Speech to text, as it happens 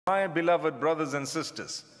My beloved brothers and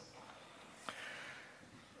sisters,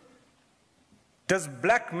 does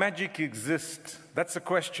black magic exist? That's a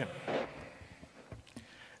question.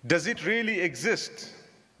 Does it really exist?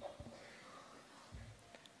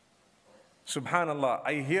 Subhanallah,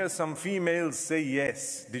 I hear some females say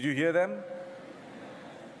yes. Did you hear them?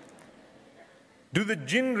 Do the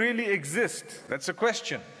jinn really exist? That's a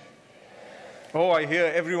question. Oh, I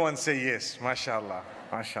hear everyone say yes. MashaAllah,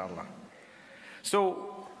 MashaAllah. So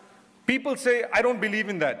people say, I don't believe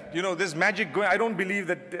in that. You know, there's magic going, I don't believe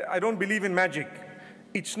in magic.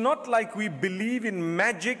 It's not like we believe in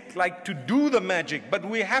magic like to do the magic, but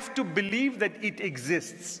we have to believe that it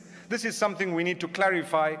exists. This is something we need to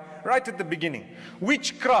clarify right at the beginning.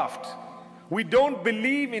 Witchcraft, we don't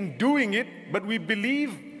believe in doing it, but we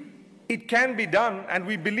believe it can be done, and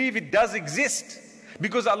we believe it does exist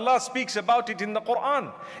because Allah speaks about it in the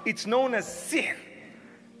Quran. It's known as sihr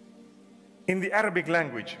in the Arabic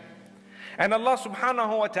language. And Allah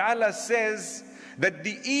Subhanahu WA Ta'ala says that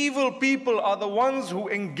the evil people are the ones who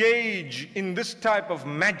engage in this type of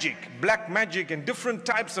magic, black magic and different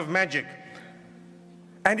types of magic.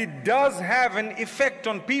 And it does have an effect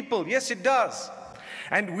on people. Yes, it does.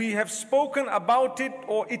 And we have spoken about it,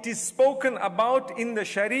 or it is spoken about in the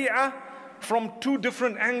Sharia from two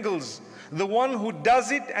different angles. The one who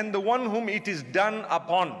does it and the one whom it is done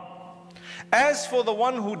upon. As for the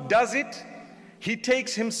one who does it, he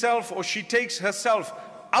takes himself or she takes herself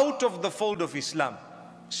out of the fold of Islam.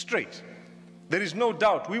 Straight. There is no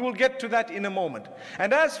doubt. We will get to that in a moment.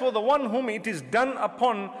 And as for the one whom it is done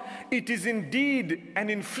upon, it is indeed an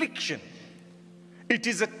infliction. It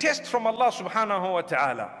is a test from Allah Subhanahu Wa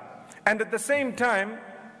Ta'ala. And at the same time,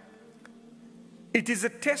 it is a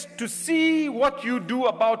test to see what you do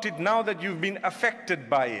about it now that you've been affected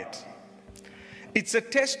by it. It's a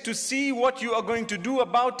test to see what you are going to do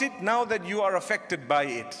about it now that you are affected by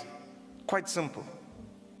it. Quite simple.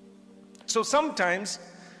 So sometimes,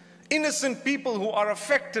 innocent people who are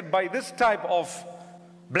affected by this type of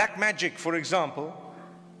black magic, for example,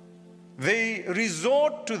 they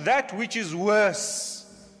resort to that which is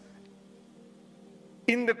worse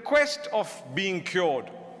in the quest of being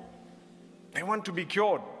cured. They want to be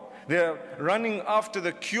cured. They're running after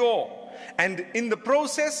the cure. And in the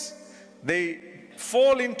process, they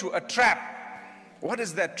fall into a trap. What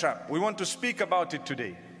is that trap? We want to speak about it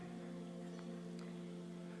today.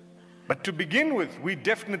 But to begin with, we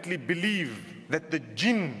definitely believe that the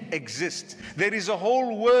jinn exist. There is a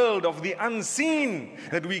whole world of the unseen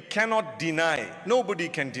that we cannot deny. Nobody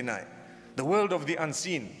can deny. The world of the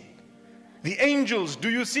unseen. The angels, do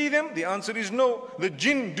you see them? The answer is no. The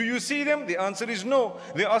jinn, do you see them? The answer is no.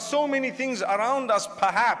 There are so many things around us,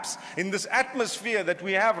 perhaps, in this atmosphere that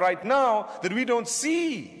we have right now that we don't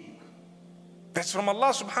see. That's from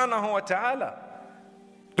Allah Subhanahu Wa Ta'ala.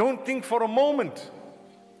 Don't think for a moment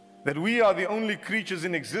that we are the only creatures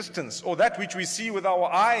in existence, or that which we see with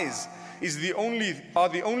our eyes are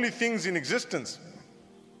the only things in existence.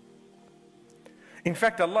 In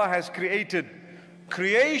fact, Allah has created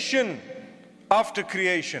creation after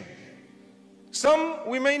creation. Some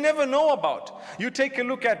we may never know about. You take a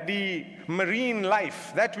look at the marine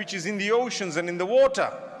life, that which is in the oceans and in the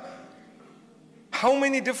water. How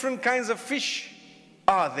many different kinds of fish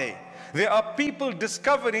are there? There are people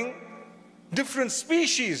discovering different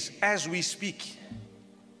species as we speak.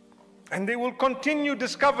 And they will continue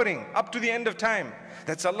discovering up to the end of time.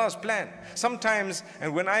 That's Allah's plan. Sometimes,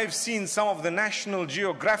 and when I've seen some of the National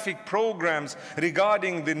Geographic programs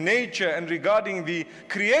regarding the nature and regarding the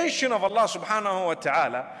creation of Allah Subhanahu Wa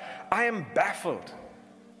Ta'ala, I am baffled.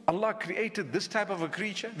 Allah created this type of a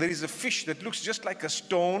creature. There is a fish that looks just like a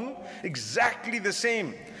stone, exactly the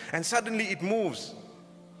same. And suddenly it moves.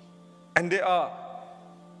 And there are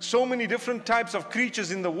so many different types of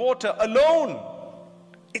creatures in the water alone.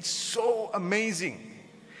 It's so amazing.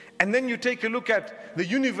 And then you take a look at the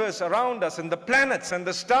universe around us and the planets and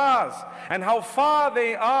the stars and how far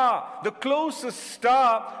they are. The closest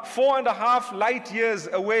star, 4.5 light years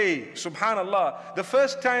away. Subhanallah. The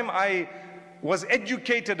first time I was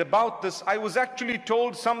educated about this, I was actually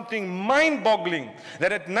told something mind-boggling,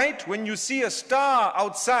 that at night when you see a star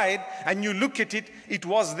outside and you look at it, it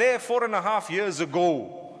was there 4.5 years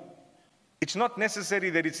ago. It's not necessary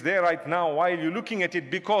that it's there right now while you're looking at it,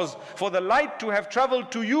 because for the light to have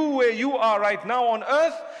traveled to you where you are right now on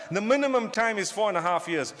earth, the minimum time is 4.5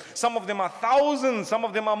 years. Some of them are thousands, some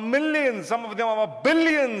of them are millions, some of them are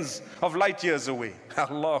billions of light years away.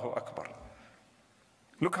 Allahu Akbar.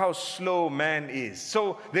 Look how slow man is.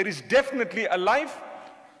 So there is definitely a life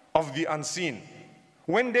of the unseen.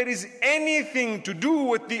 When there is anything to do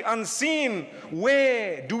with the unseen,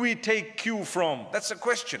 where do we take cue from? That's the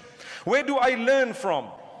question. Where do I learn from?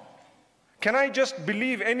 Can I just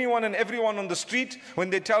believe anyone and everyone on the street when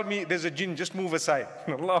they tell me there's a jinn, just move aside?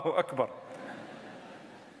 Allahu Akbar.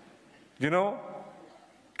 You know?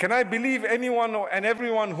 Can I believe anyone and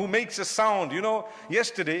everyone who makes a sound? You know,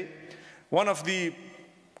 yesterday, one of the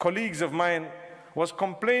colleagues of mine was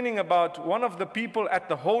complaining about one of the people at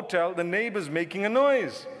the hotel, the neighbors making a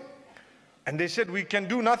noise. And they said, we can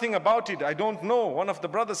do nothing about it. I don't know. One of the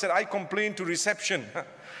brothers said, I complained to reception.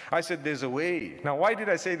 I said, there's a way. Now, why did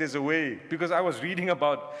I say there's a way? Because I was reading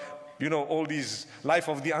about, you know, all these life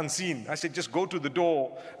of the unseen. I said, just go to the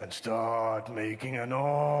door and start making a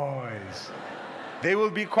noise. They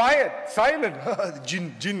will be quiet, silent.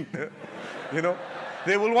 Jinn, jinn. You know,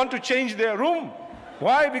 they will want to change their room.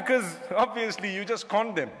 Why? Because obviously you just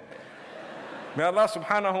conned them. May Allah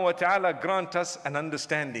Subhanahu WA Ta'ala grant us an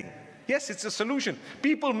understanding. Yes, it's a solution.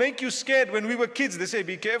 People make you scared. When we were kids, they say,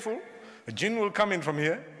 be careful. A jinn will come in from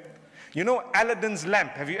here. You know Aladdin's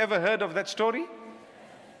lamp. Have you ever heard of that story?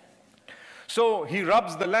 So he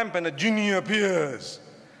rubs the lamp and a genie appears.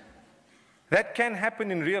 That can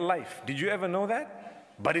happen in real life. Did you ever know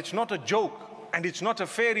that? But it's not a joke. And it's not a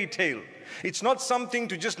fairy tale. It's not something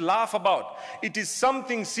to just laugh about. It is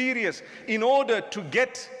something serious. In order to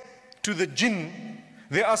get to the jinn,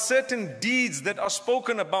 there are certain deeds that are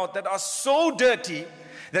spoken about that are so dirty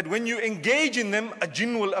that when you engage in them, a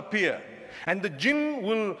jinn will appear. And the jinn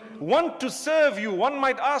will want to serve you. One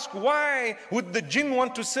might ask, why would the jinn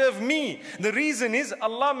want to serve me? The reason is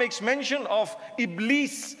Allah makes mention of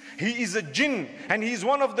Iblis. He is a jinn and he is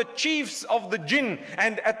one of the chiefs of the jinn.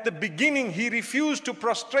 And at the beginning he refused to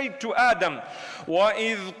prostrate to Adam.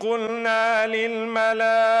 وَإِذْ قُلْنَا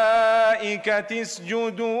لِلْمَلَائِكَةِ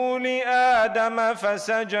اسْجُدُوا لِآدَمَ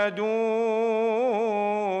فَسَجَدُوا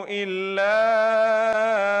إِلَّا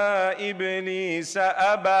إِبْلِيسَ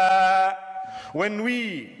أَبَى. When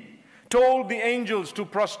we told the angels to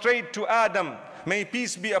prostrate to Adam, may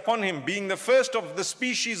peace be upon him, being the first of the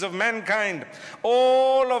species of mankind,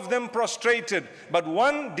 all of them prostrated, but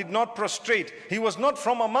one did not prostrate. He was not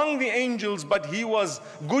from among the angels, but he was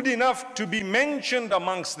good enough to be mentioned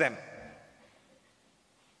amongst them.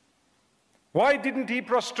 Why didn't he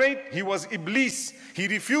prostrate? He was Iblis. He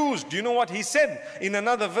refused. Do you know what he said? In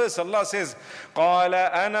another verse, Allah says, قَالَ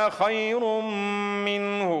أَنَا خَيْرٌ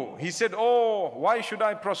مِّنْهُ. He said, oh, why should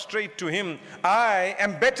I prostrate to him? I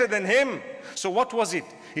am better than him. So what was it?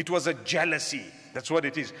 It was a jealousy. That's what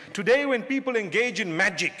it is. Today when people engage in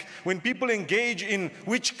magic, when people engage in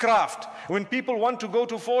witchcraft, when people want to go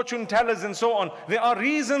to fortune tellers and so on, there are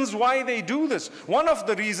reasons why they do this. One of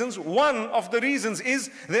the reasons is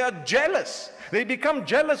they are jealous. They become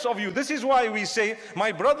jealous of you. This is why we say,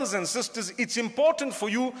 my brothers and sisters, it's important for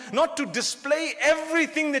you not to display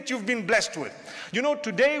everything that you've been blessed with. You know,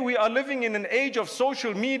 today we are living in an age of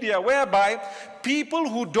social media whereby people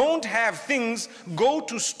who don't have things go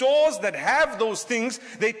to stores that have those things.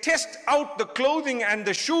 They test out the clothing and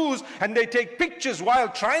the shoes and they take pictures while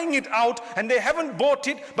trying it out, and they haven't bought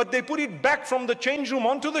it, but they put it back from the change room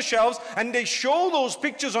onto the shelves and they show those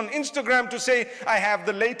pictures on Instagram to say, I have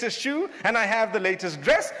the latest shoe and I have the latest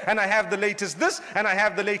dress and I have the latest this and I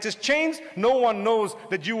have the latest chains. No one knows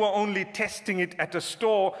that you are only testing it at a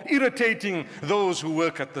store, irritating those who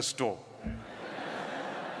work at the store.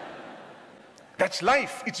 That's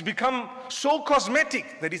life. It's become so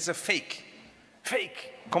cosmetic that it's a fake.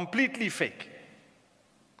 Fake. Completely fake.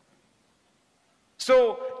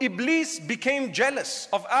 So Iblis became jealous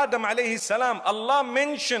of Adam alayhi salam. Allah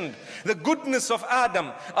mentioned the goodness of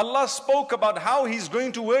Adam. Allah spoke about how he's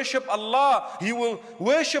going to worship Allah. He will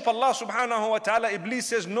worship Allah Subhanahu WA Ta'ala. Iblis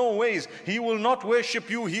says, no ways. He will not worship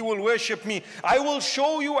you. He will worship me. I will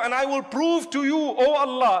show you and I will prove to you, O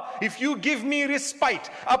Allah, if you give me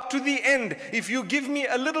respite up to the end, if you give me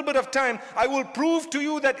a little bit of time, I will prove to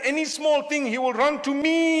you that any small thing he will run to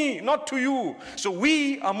me, not to you. So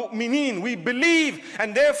we are mu'mineen. We believe.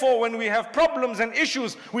 And therefore when we have problems and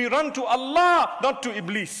issues, we run to Allah, not to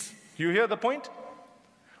Iblis. You hear the point?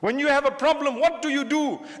 When you have a problem, what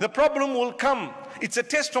do? The problem will come. It's a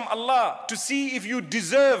test from Allah to see if you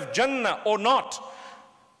deserve Jannah or not.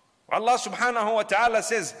 Allah Subhanahu WA Ta'ala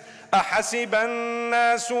says, أَحَسِبَ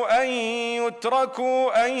النَّاسُ أَن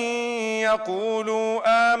يُتْرَكُوا أَن يَقُولُوا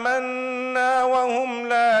آمَنَّا وَهُمْ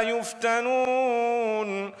لَا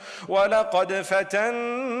يُفْتَنُونَ وَلَقَدْ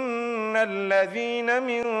فَتَنَّ الَّذِينَ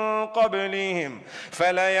مِن قَبْلِهِمْ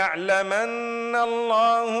فَلَيَعْلَمَنَّ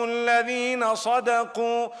اللَّهُ الَّذِينَ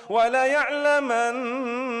صَدَقُوا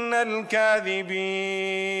وَلَيَعْلَمَنَّ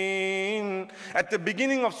الْكَاذِبِينَ. At the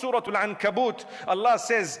beginning of Surah Al-Ankabut, Allah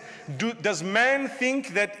says, does man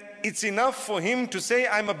think that it's enough for him to say,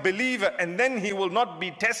 I'm a believer, and then he will not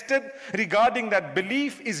be tested regarding that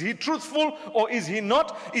belief? Is he truthful or is he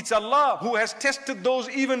not? It's Allah who has tested those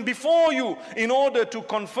even before you in order to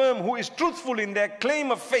confirm who is truthful in their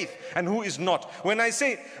claim of faith and who is not. When I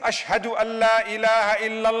say, Ashhadu an la ilaha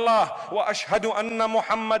illallah wa ashhadu anna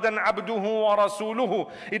Muhammadan abduhu wa rasuluhu,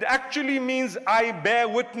 it actually means I bear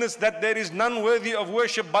witness that there is none worthy of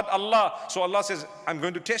worship but Allah. So Allah says, I'm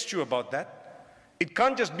going to test you about that. It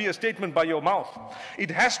can't just be a statement by your mouth.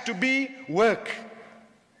 It has to be work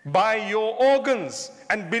by your organs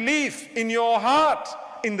and belief in your heart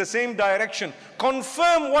in the same direction.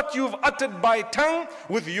 Confirm what you've uttered by tongue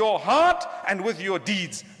with your heart and with your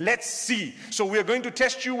deeds. Let's see. So we are going to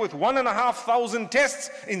test you with 1,500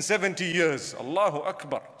 tests in 70 years. Allahu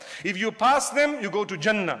Akbar. If you pass them, you go to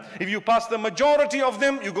Jannah. If you pass the majority of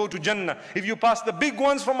them, you go to Jannah. If you pass the big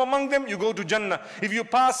ones from among them, you go to Jannah. If you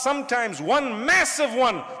pass sometimes one massive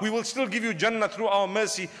one, we will still give you Jannah through our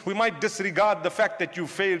mercy. We might disregard the fact that you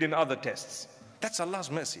failed in other tests. That's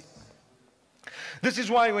Allah's mercy. This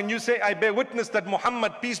is why when you say, I bear witness that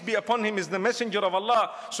Muhammad, peace be upon him, is the messenger of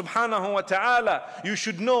Allah Subhanahu WA Ta'ala, you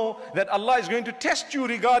should know that Allah is going to test you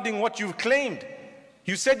regarding what you've claimed.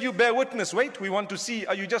 You said you bear witness. Wait, we want to see,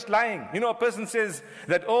 are you just lying? You know, a person says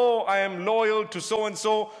that, oh, I am loyal to so and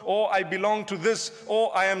so, or I belong to this,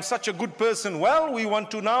 or I am such a good person. Well, we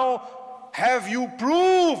want to now have you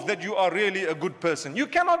prove that you are really a good person. You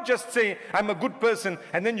cannot just say, I'm a good person,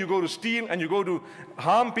 and then you go to steal, and you go to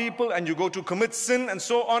harm people, and you go to commit sin, and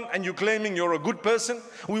so on, and you're claiming you're a good person.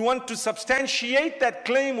 We want to substantiate that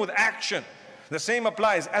claim with action. The same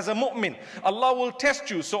applies as a mu'min. Allah will test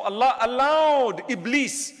you. So Allah allowed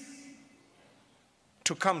Iblis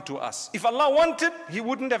to come to us. If Allah wanted, He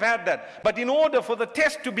wouldn't have had that. But in order for the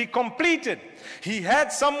test to be completed, He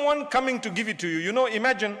had someone coming to give it to you. You know,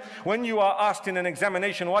 imagine when you are asked in an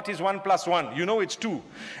examination, what is 1 plus 1? You know it's 2.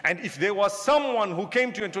 And if there was someone who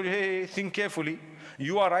came to you and told you, hey, think carefully.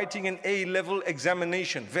 You are writing an A-level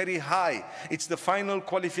examination, very high. It's the final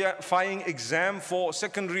qualifying exam for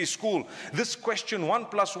secondary school. This question, 1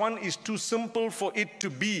 plus 1, is too simple for it to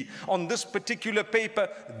be on this particular paper.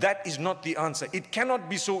 That is not the answer. It cannot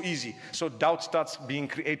be so easy. So doubt starts being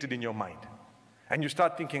created in your mind. And you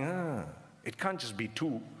start thinking, it can't just be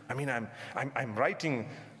 2. I mean, I'm writing,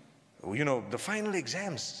 you know, the final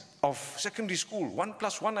exams of secondary school. 1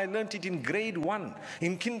 plus 1, I learned it in grade 1,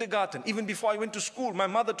 in kindergarten. Even before I went to school, my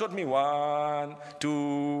mother taught me 1,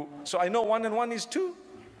 2. So I know 1 and 1 is 2.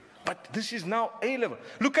 But this is now A-level.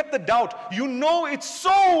 Look at the doubt. You know it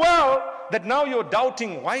so well that now you're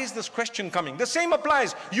doubting, why is this question coming? The same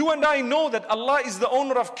applies. You and I know that Allah is the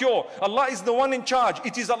owner of cure. Allah is the one in charge.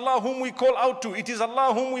 It is Allah whom we call out to. It is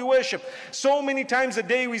Allah whom we worship. So many times a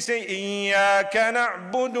day we say, إِيَّاكَ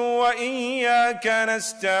نَعْبُدُ وَإِيَّاكَ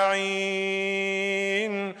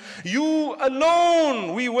نَسْتَعِينُ. You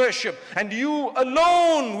alone we worship, and you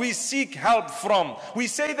alone we seek help from. We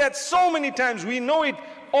say that so many times. We know it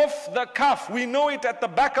off the cuff. We know it at the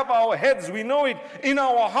back of our heads. We know it in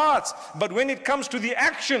our hearts. But when it comes to the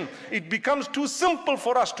action, it becomes too simple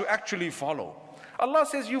for us to actually follow. Allah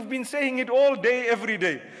says, you've been saying it all day, every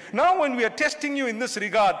day. Now when we are testing you in this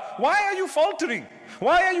regard, why are you faltering?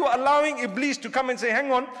 Why are you allowing Iblis to come and say,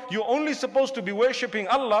 hang on, you're only supposed to be worshipping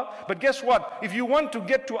Allah, but guess what? If you want to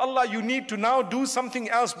get to Allah, you need to now do something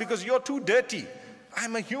else because you're too dirty.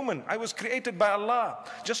 I'm a human. I was created by Allah,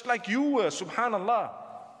 just like you were, subhanallah.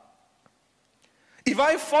 If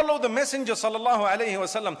I follow the Messenger sallallahu alaihi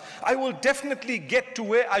wasallam, I will definitely get to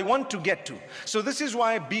where I want to get to. So this is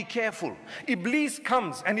why be careful. Iblis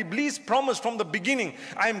comes, and Iblis promised from the beginning,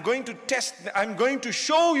 I'm going to test, I'm going to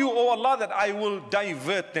show you, oh Allah, that I will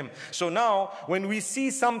divert them. So now when we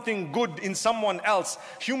see something good in someone else,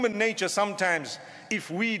 human nature sometimes,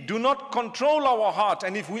 if we do not control our heart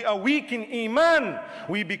and if we are weak in Eman,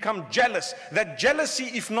 we become jealous. That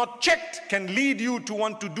jealousy, if not checked, can lead you to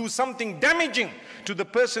want to do something damaging to the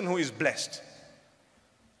person who is blessed.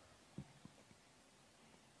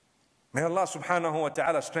 May Allah Subhanahu WA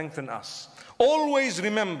Ta'ala strengthen us. Always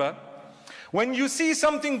remember, when you see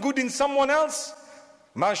something good in someone else,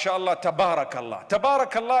 MashaAllah, Tabarakallah.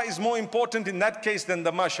 Tabarakallah is more important in that case than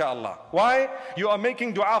the MashaAllah. Why? You are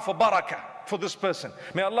making dua for barakah for this person.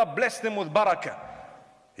 May Allah bless them with barakah.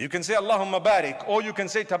 You can say Allahumma barik, or you can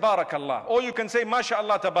say tabarakallah, or you can say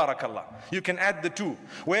mashallah tabarakallah. You can add the two,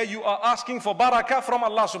 where you are asking for barakah from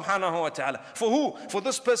Allah Subhanahu WA Ta'ala. For who? For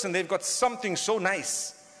this person, they've got something so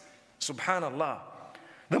nice. Subhanallah.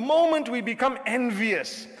 The moment we become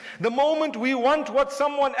envious, the moment we want what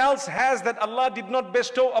someone else has that Allah did not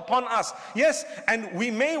bestow upon us. Yes, and we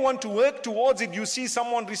may want to work towards it. You see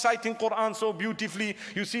someone reciting Quran so beautifully.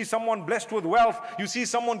 You see someone blessed with wealth. You see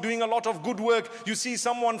someone doing a lot of good work. You see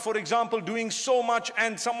someone, for example, doing so much,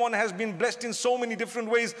 and someone has been blessed in so many different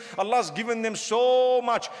ways. Allah's given them so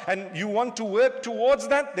much, and you want to work towards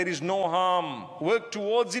that. There is no harm. Work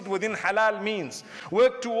towards it within halal means.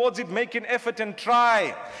 Work towards it, make an effort and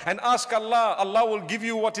try. And ask Allah. Allah will give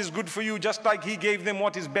you what is good for you, just like He gave them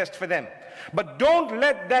what is best for them. But don't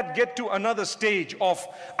let that get to another stage of,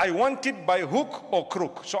 I want it by hook or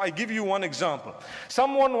crook. So I give you one example.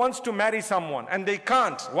 Someone wants to marry someone and they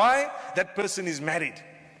can't. Why? That person is married.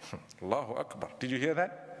 Allahu Akbar. Did you hear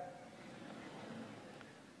that?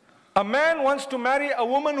 A man wants to marry a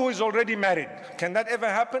woman who is already married. Can that ever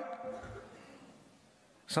happen?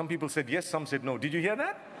 Some people said yes, some said no. Did you hear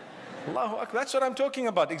that? Allahu Akbar. That's what I'm talking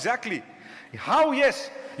about. Exactly. How? Yes.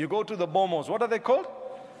 You go to the bomos. What are they called?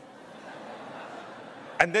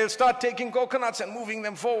 And they'll start taking coconuts and moving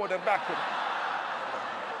them forward and backward.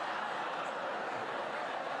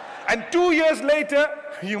 And 2 years later,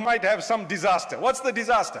 you might have some disaster. What's the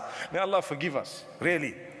disaster? May Allah forgive us.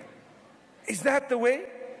 Really. Is that the way?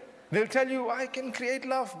 They'll tell you, I can create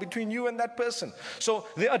love between you and that person. So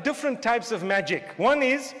there are different types of magic. One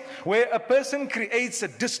is where a person creates a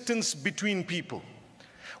distance between people.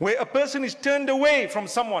 Where a person is turned away from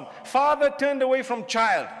someone. Father turned away from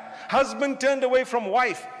child. Husband turned away from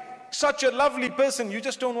wife. Such a lovely person, you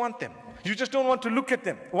just don't want them. You just don't want to look at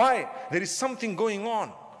them. Why? There is something going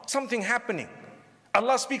on. Something happening.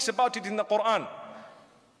 Allah speaks about it in the Quran.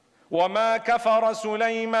 وَمَا كَفَرَ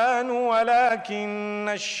سُلَيْمَانُ وَلَكِنَّ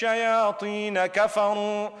الشَّيَاطِينَ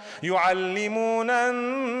كَفَرُوا يُعَلِّمُونَ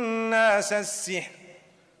النَّاسَ السِّحْرَ.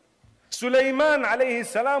 Sulaiman alayhi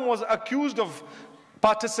salam was accused of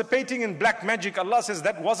participating in black magic. Allah says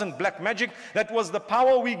that wasn't black magic. That was the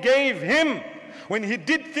power we gave him. When he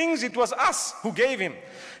did things, it was us who gave him.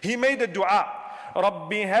 He made a dua.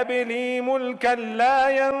 رَبِّ هَبْ لِي مُلْكًا لَا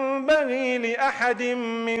يَنْبَغِي لِأَحَدٍ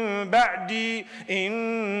مِّن بَعْدِي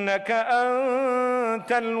إِنَّكَ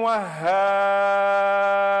أَنْتَ الْوَهَّابُ.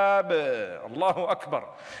 Allahu Akbar.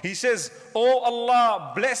 He says, Oh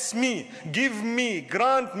Allah, bless me, give me,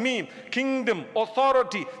 grant me kingdom,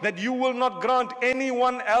 authority that you will not grant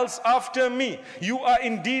anyone else after me. You are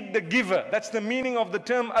indeed the giver. That's the meaning of the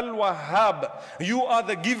term Al-Wahhab. You are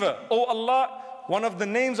the giver. Oh Allah, one of the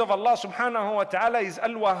names of Allah Subhanahu WA Ta'ala is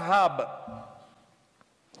Al-Wahhab.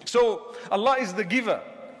 So Allah is the giver.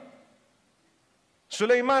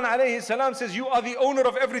 Sulaiman alayhi salam says, you are the owner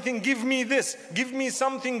of everything. Give me this. Give me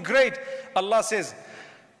something great. Allah says,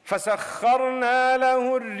 فَسَخَّرْنَا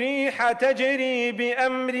لَهُ الرِّيحَ تَجْرِي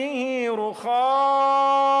بِأَمْرِهِ رُخَاءً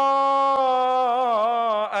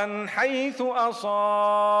حَيْثُ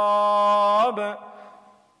أَصَابَ.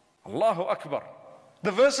 Allahu Akbar.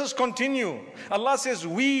 The verses continue. Allah says,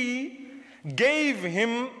 we gave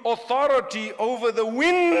him authority over the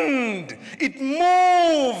wind. It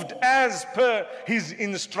moved as per his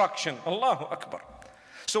instruction. Allahu Akbar.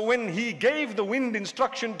 So when he gave the wind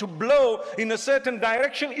instruction to blow in a certain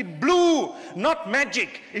direction, it blew. Not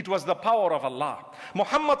magic. It was the power of Allah.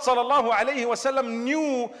 Muhammad sallallahu alaihi wasallam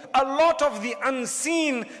knew a lot of the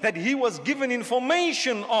unseen that he was given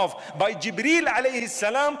information of by Jibreel alayhi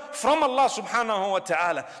salam from Allah subhanahu wa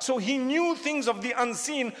ta'ala. So he knew things of the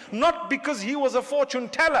unseen, not because he was a fortune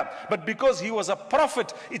teller, but because he was a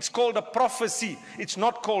prophet. It's called a prophecy. It's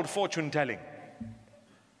not called fortune telling.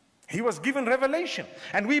 He was given revelation,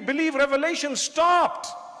 and we believe revelation stopped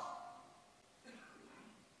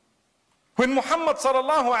when Muhammad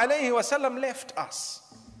sallallahu alayhi wasallam left us.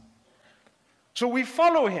 So we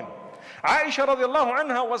follow him. Aisha radiallahu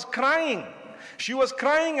anha was crying. She was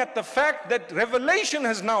crying at the fact that revelation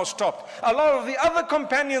has now stopped. A lot of the other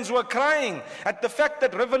companions were crying at the fact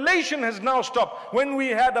that revelation has now stopped. When we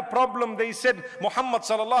had a problem, they said Muhammad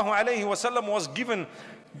sallallahu alayhi wasallam was given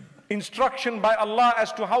instruction by Allah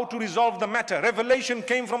as to how to resolve the matter. Revelation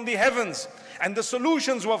came from the heavens and the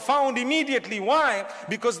solutions were found immediately. Why?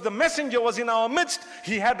 Because the messenger was in our midst.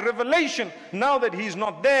 He had revelation. Now that he's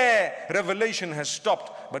not there, revelation has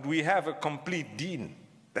stopped. But we have a complete deen.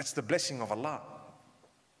 That's the blessing of Allah.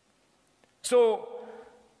 So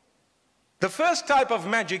the first type of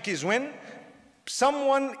magic is when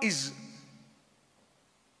someone is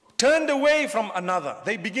turned away from another.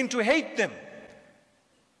 They begin to hate them.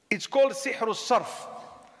 It's called sihr al-sarf.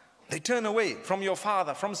 They turn away from your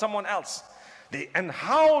father, from someone else. And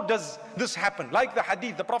how does this happen? Like the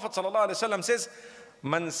hadith, the Prophet ﷺ says,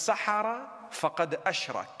 Man sahara faqad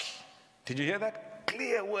ashrak. Did you hear that?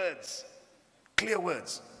 Clear words. Clear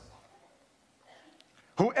words.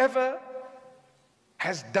 Whoever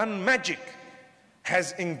has done magic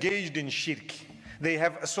has engaged in shirk. They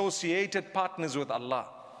have associated partners with Allah.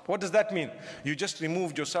 What does that mean? You just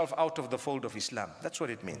removed yourself out of the fold of Islam. That's what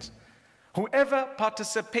it means. Whoever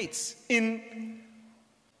participates in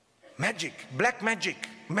magic, black magic,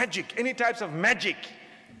 any types of magic.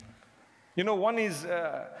 You know, one is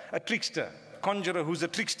a trickster, conjurer who's a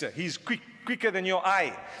trickster. He's quicker than your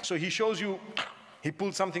eye. So he shows you, he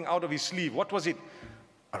pulled something out of his sleeve. What was it?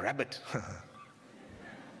 A rabbit.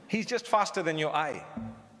 He's just faster than your eye.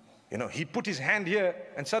 You know, he put his hand here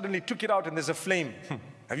and suddenly took it out and there's a flame.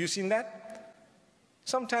 Have you seen that?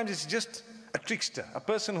 Sometimes it's just a trickster, a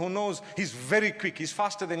person who knows he's very quick, he's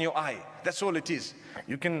faster than your eye. That's all it is.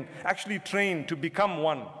 You can actually train to become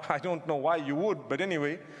one. I don't know why you would, but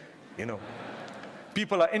anyway, you know,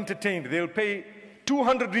 people are entertained. They'll pay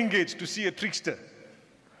 200 ringgits to see a trickster,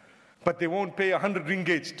 but they won't pay 100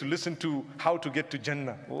 ringgits to listen to how to get to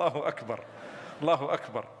Jannah. Allahu Akbar. Allahu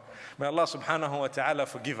Akbar. May Allah Subhanahu WA Ta'ala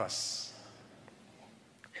forgive us.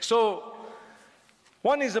 So,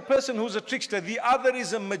 one is a person who's a trickster. The other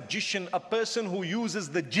is a magician, a person who uses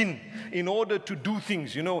the jinn in order to do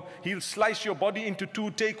things. You know, he'll slice your body into two,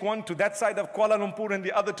 take one to that side of Kuala Lumpur and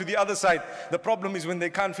the other to the other side. The problem is when they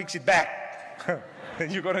can't fix it back. Then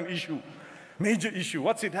you got an issue. Major issue.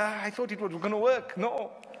 What's it? I thought it was going to work.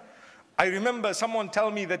 No. I remember someone tell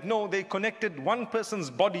me that no, they connected one person's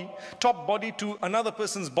body, top body, to another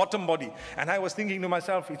person's bottom body. And I was thinking to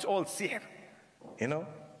myself, it's all sihr. You know?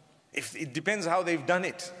 It depends how they've done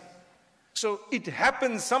it. So it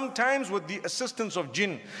happens sometimes with the assistance of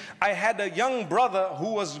jinn. I had a young brother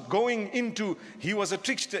who was he was a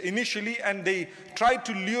trickster initially, and they tried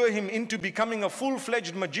to lure him into becoming a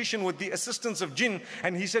full-fledged magician with the assistance of jinn.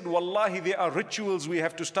 And he said, Wallahi, there are rituals we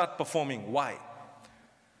have to start performing. Why?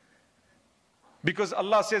 Because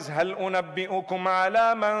Allah says, هَلْ أُنَبِّئُكُمْ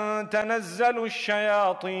عَلَى مَنْ تَنَزَّلُ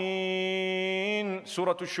الشَّيَاطِينَ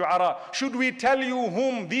Surah Al-Shu'ara. Should we tell you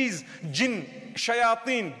whom these jinn,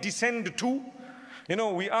 shayateen, descend to? You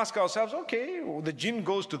know, we ask ourselves, okay, well, the jinn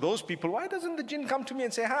goes to those people. Why doesn't the jinn come to me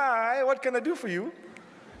and say, hi, what can I do for you?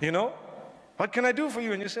 You know, what can I do for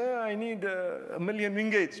you? And you say, I need 1,000,000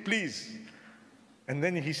 ringgits, please. And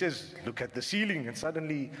then he says, look at the ceiling. And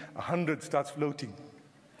suddenly 100 starts floating,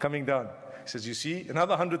 coming down. He says, you see,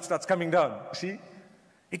 another 100 starts coming down. See,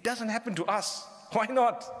 it doesn't happen to us. Why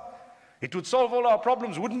not? It would solve all our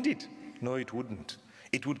problems, wouldn't it? No, it wouldn't.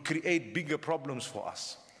 It would create bigger problems for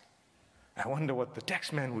us. I wonder what the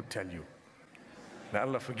tax man would tell you. May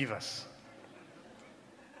Allah forgive us.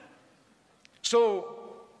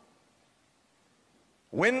 So,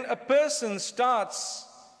 when a person starts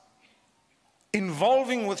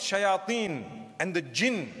involving with shayateen and the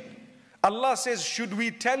jinn, Allah says, should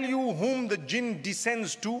we tell you whom the jinn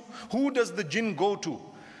descends to? Who does the jinn go to?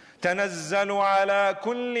 تَنَزَّلُ عَلَى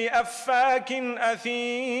كُلِّ أَفَّاكٍ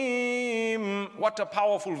أَثِيمٍ. What a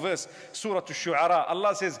powerful verse. Surah Al-Shu'ara.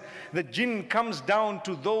 Allah says, the jinn comes down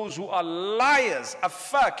to those who are liars,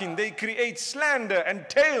 affakin. They create slander and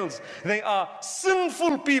tales. They are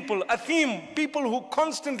sinful people, athim, people who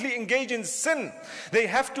constantly engage in sin. They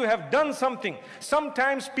have to have done something.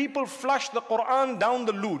 Sometimes people flush the Quran down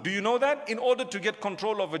the loo. Do you know that? In order to get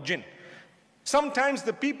control of a jinn. Sometimes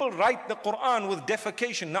the people write the Quran with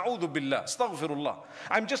defecation. Na'udhu billah, astaghfirullah.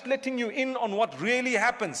 I'm just letting you in on what really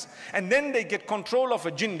happens. And then they get control of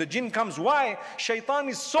a jinn. The jinn comes. Why? Shaitan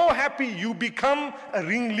is so happy you become a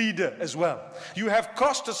ringleader as well. You have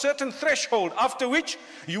crossed a certain threshold, after which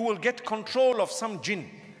you will get control of some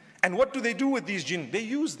jinn. And what do they do with these jinn? They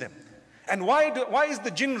use them. And why is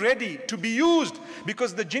the jinn ready to be used?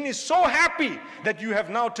 Because the jinn is so happy that you have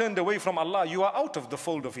now turned away from Allah. You are out of the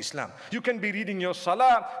fold of Islam. You can be reading your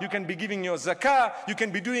salah, you can be giving your zakah, you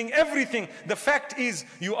can be doing everything. The fact is,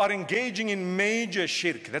 you are engaging in major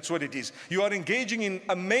shirk. That's what it is. You are engaging in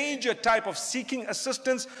a major type of seeking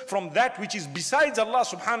assistance from that which is besides Allah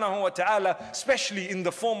Subhanahu WA Ta'ala, especially in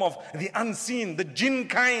the form of the unseen, the jinn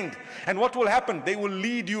kind. And what will happen? They will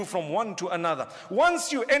lead you from one to another.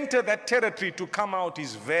 Once you enter that territory, to come out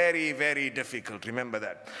is very, very difficult. Remember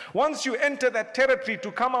that. Once you enter that territory,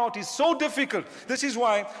 to come out is so difficult. This is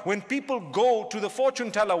why when people go to the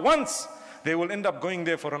fortune teller once, they will end up going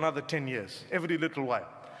there for another 10 years, every little while.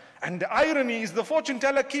 And the irony is the fortune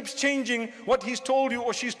teller keeps changing what he's told you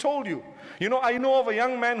or she's told you. You know, I know of a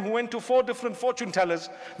young man who went to 4 different fortune tellers.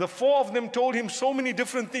 The 4 of them told him so many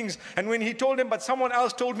different things. And when he told them, but someone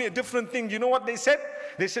else told me a different thing, you know what they said?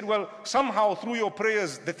 They said, well, somehow through your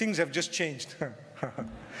prayers, the things have just changed.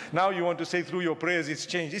 Now you want to say through your prayers it's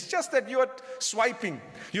changed. It's just that you're swiping.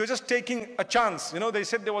 You're just taking a chance. You know, they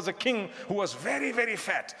said there was a king who was very, very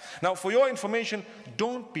fat. Now, for your information,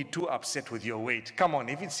 don't be too upset with your weight. Come on,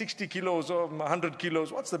 if it's 60 kilos or 100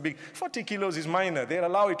 kilos, what's the big? 40 kilos is minor. They'll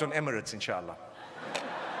allow it on Emirates, inshallah.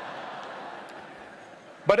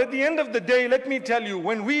 But at the end of the day, let me tell you,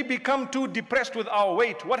 when we become too depressed with our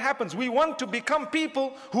weight, what happens? We want to become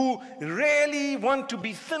people who really want to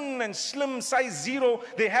be thin and slim, size 0.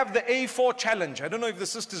 They have the A4 challenge. I don't know if the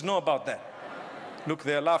sisters know about that. Look,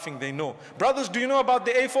 they're laughing, they know. Brothers, do you know about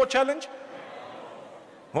the A4 challenge?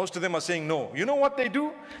 Most of them are saying no. You know what they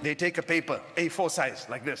do? They take a paper, A4 size,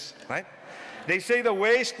 like this, right? They say the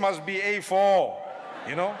waist must be A4,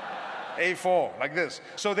 you know? A4, like this.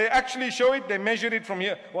 So they actually show it, they measure it from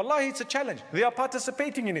here. Wallahi, it's a challenge. They are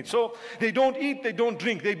participating in it. So they don't eat, they don't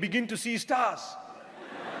drink. They begin to see stars.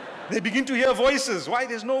 They begin to hear voices. Why?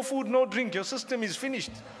 There's no food, no drink. Your system is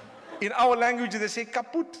finished. In our language, they say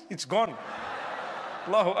kaput. It's gone.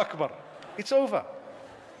 Allahu Akbar. It's over.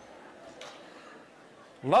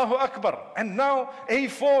 Allahu Akbar. And now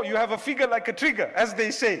A4, you have a figure like a trigger, as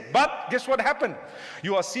they say. But guess what happened?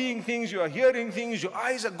 You are seeing things, you are hearing things, your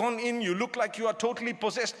eyes are gone in, you look like you are totally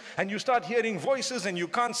possessed, and you start hearing voices and you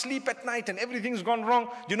can't sleep at night and everything's gone wrong.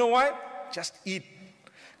 You know why? Just eat.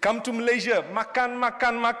 Come to Malaysia,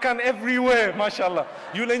 makan everywhere, mashallah.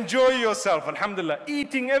 You'll enjoy yourself, alhamdulillah.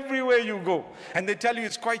 Eating everywhere you go. And they tell you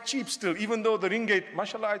it's quite cheap still, even though the ringgit,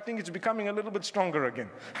 mashallah, I think it's becoming a little bit stronger again,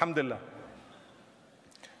 alhamdulillah.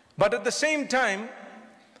 But at the same time,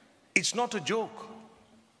 it's not a joke.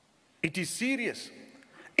 It is serious.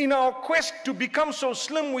 In our quest to become so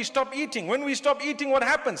slim, we stop eating. When we stop eating, what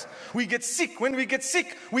happens? We get sick. When we get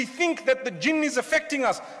sick, we think that the jinn is affecting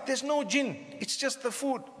us. There's no jinn. It's just the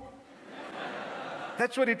food.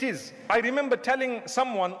 That's what it is. I remember telling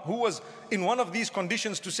someone who was in one of these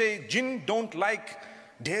conditions to say, jinn don't like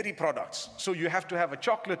dairy products. So you have to have a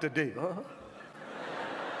chocolate a day.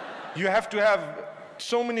 You have to have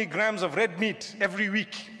so many grams of red meat every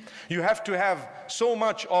week. You have to have so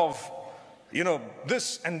much of, you know,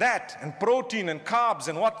 this and that, and protein and carbs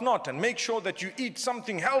and whatnot, and make sure that you eat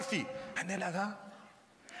something healthy. And they're like, huh?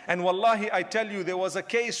 And wallahi, I tell you, there was a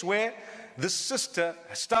case where this sister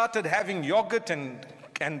started having yogurt and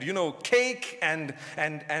you know, cake and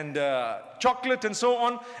chocolate and so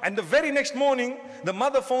on. And the very next morning, the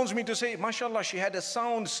mother phones me to say, mashallah, she had a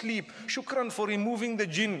sound sleep. Shukran for removing the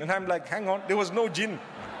jinn. And I'm like, hang on, there was no jinn.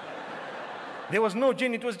 There was no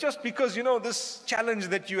jinn. It was just because, you know, this challenge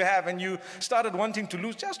that you have and you started wanting to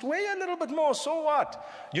lose, just weigh a little bit more, so what?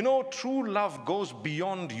 You know, true love goes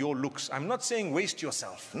beyond your looks. I'm not saying waste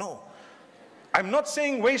yourself, no. I'm not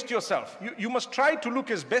saying waste yourself. You must try to look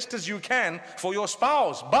as best as you can for your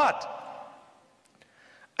spouse, but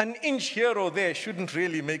an inch here or there shouldn't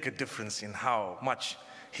really make a difference in how much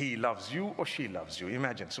he loves you or she loves you.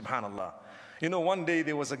 Imagine, subhanallah. You know, one day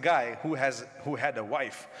there was a guy who had a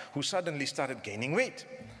wife who suddenly started gaining weight.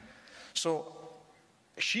 So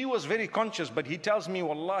she was very conscious, but he tells me,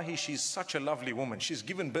 wallahi, she's such a lovely woman. She's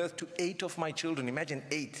given birth to 8 of my children. Imagine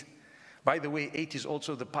 8. By the way, 8 is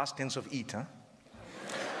also the past tense of eat, huh?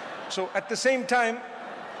 So at the same time,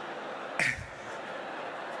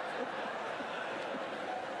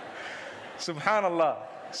 subhanallah.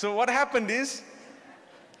 So what happened is,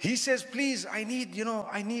 he says, please, I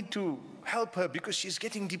need to help her because she's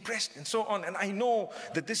getting depressed and so on. And I know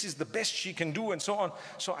that this is the best she can do and so on.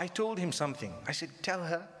 So I told him something. I said, tell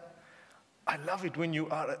her, I love it when you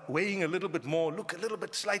are weighing a little bit more, look a little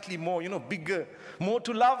bit slightly more, you know, bigger, more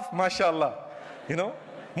to love, mashallah, you know,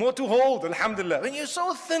 more to hold, alhamdulillah. When you're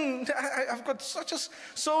so thin, I've got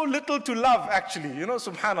so little to love actually, you know,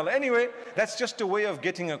 subhanallah. Anyway, that's just a way of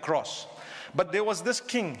getting across. But there was this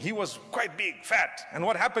king, he was quite big, fat. And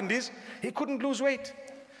what happened is, he couldn't lose weight.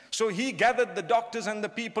 So he gathered the doctors and the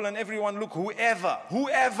people and everyone, look,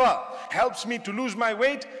 whoever helps me to lose my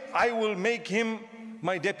weight, I will make him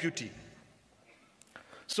my deputy.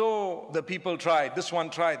 So the people tried, this one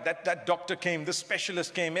tried, that doctor came, this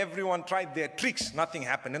specialist came, everyone tried their tricks, nothing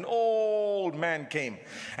happened. An old man came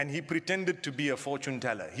and he pretended to be a fortune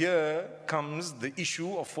teller. Here comes the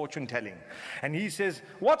issue of fortune telling. And he says,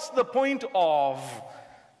 what's the point of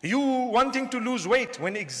you wanting to lose weight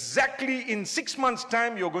when exactly in 6 months'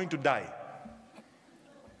 time you're going to die?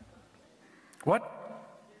 What?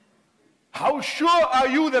 how sure are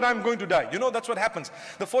you that I'm going to die? You know, that's what happens.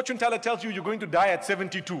 The fortune teller tells you you're going to die at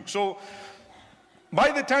 72. So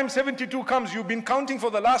by the time 72 comes, you've been counting for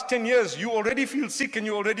the last 10 years, you already feel sick and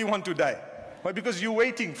you already want to die. Why? Because you're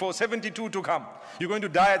waiting for 72 to come. You're going to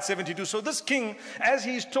die at 72. So this king, as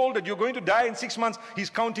he's told that you're going to die in 6 months,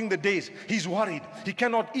 he's counting the days. He's worried. He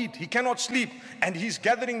cannot eat. He cannot sleep. And he's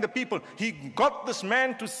gathering the people. He got this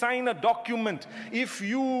man to sign a document. If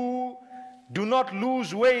you do not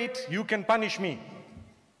lose weight, you can punish me.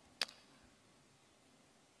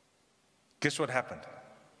 Guess what happened?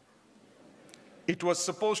 It was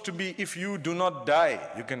supposed to be, if you do not die,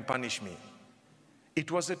 you can punish me. It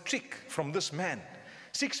was a trick from this man.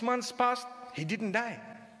 6 months passed, he didn't die.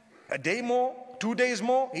 A day more, 2 days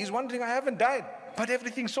more, he's wondering, I haven't died. But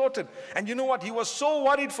everything's sorted. And you know what? He was so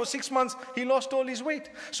worried for 6 months, he lost all his weight.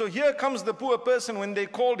 So here comes the poor person when they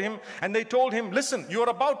called him and they told him, listen, you're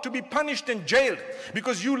about to be punished and jailed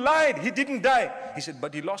because you lied, he didn't die. He said,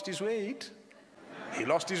 but he lost his weight. He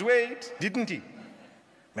lost his weight, didn't he?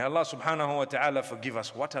 May Allah Subhanahu WA Ta'ala forgive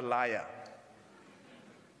us. What a liar.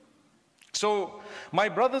 So, my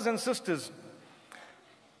brothers and sisters,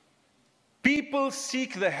 people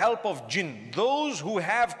seek the help of jinn. Those who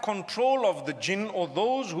have control of the jinn, or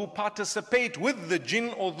those who participate with the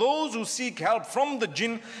jinn, or those who seek help from the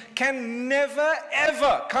jinn, can never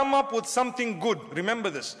ever come up with something good. Remember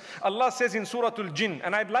this. Allah says in Surah Al-Jinn,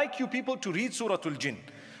 and I'd like you people to read Surah Al-Jinn.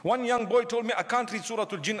 One young boy told me, I can't read Surah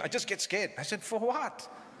Al-Jinn, I just get scared. I said, for what?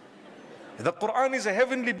 The Quran is a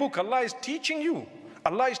heavenly book. Allah is teaching you.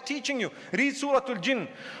 Allah is teaching you. Read Surah Al-Jinn.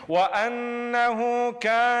 وَأَنَّهُ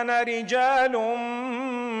كَانَ رِجَالٌ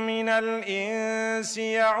مِّنَ الْإِنسِ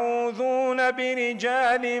يَعُوذُونَ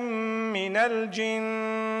بِرِجَالٍ مِّنَ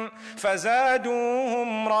الْجِنِّ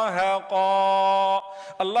فَزَادُوهُمْ رَهَقًا.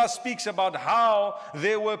 Allah speaks about how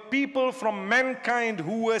there were people from mankind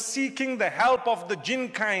who were seeking the help of the jinn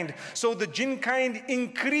kind. So the jinn kind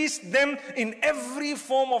increased them in every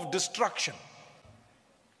form of destruction.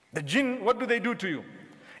 The jinn, what do they do to you?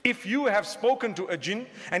 If you have spoken to a jinn,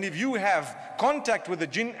 and if you have contact with a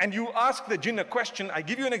jinn, and you ask the jinn a question, I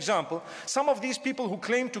give you an example. Some of these people who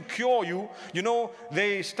claim to cure you, you know,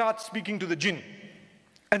 they start speaking to the jinn.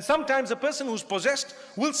 And sometimes a person who's possessed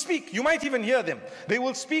will speak. You might even hear them. They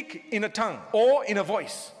will speak in a tongue or in a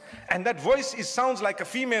voice. And that voice sounds like a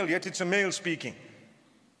female, yet it's a male speaking.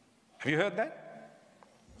 Have you heard that?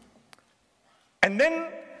 And then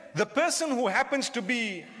the person who happens to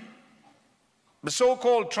be the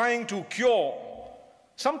so-called trying to cure,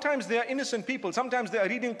 sometimes they are innocent people, sometimes they are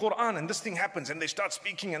reading Quran and this thing happens and they start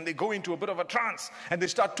speaking and they go into a bit of a trance and they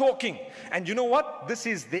start talking. And you know what? This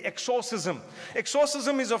is the exorcism.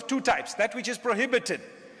 Exorcism is of two types: that which is prohibited,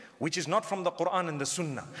 which is not from the Quran and the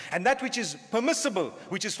Sunnah, and that which is permissible,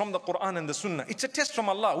 which is from the Quran and the Sunnah. It's a test from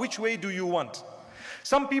Allah. Which way do you want?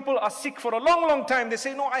 Some people are sick for a long, long time. They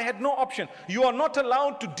say, no, I had no option. You are not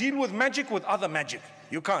allowed to deal with magic with other magic.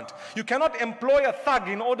 You can't. You cannot employ a thug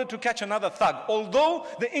in order to catch another thug. Although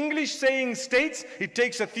the English saying states, it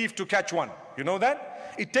takes a thief to catch one. You know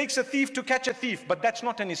that? It takes a thief to catch a thief, but that's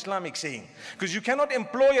not an Islamic saying. Because you cannot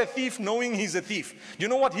employ a thief knowing he's a thief. You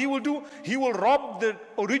know what he will do? He will rob the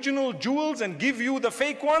original jewels and give you the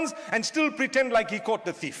fake ones and still pretend like he caught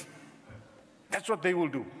the thief. That's what they will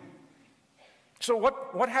do. So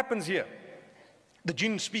what happens here? The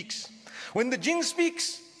jinn speaks. When the jinn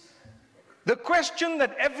speaks, the question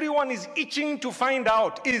that everyone is itching to find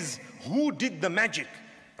out is, who did the magic?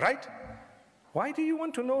 Right? Why do you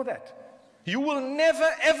want to know that? You will never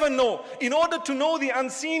ever know. In order to know the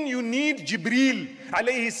unseen, you need Jibreel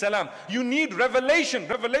alaihi salam. You need revelation.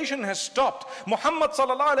 Revelation has stopped. Muhammad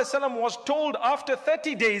sallallahu alaihi wasallam was told after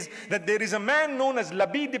 30 days that there is a man known as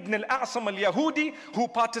Labid ibn al-A'sam al-Yahudi who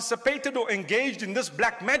participated or engaged in this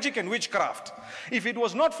black magic and witchcraft. If it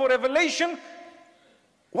was not for revelation,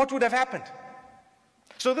 what would have happened?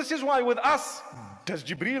 So this is why with us, does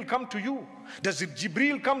Jibreel come to you? Does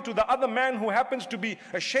Jibreel come to the other man who happens to be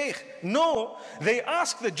a sheikh? No, they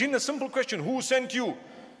ask the jinn a simple question: who sent you?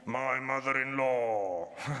 My mother-in-law.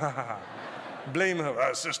 Blame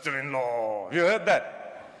her sister-in-law. You heard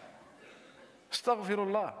that?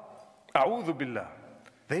 Astaghfirullah. A'udhu billah.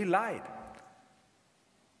 They lied.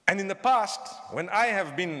 And in the past, when I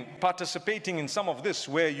have been participating in some of this,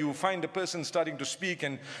 where you find a person starting to speak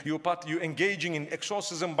and you're engaging in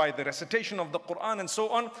exorcism by the recitation of the Quran and so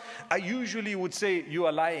on, I usually would say, you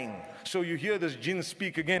are lying. So you hear this jinn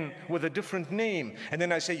speak again with a different name. And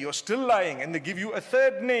then I say, you're still lying. And they give you a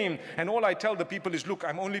third name. And all I tell the people is, look,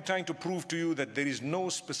 I'm only trying to prove to you that there is no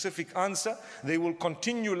specific answer. They will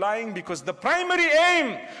continue lying because the primary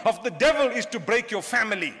aim of the devil is to break your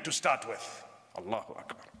family to start with. Allahu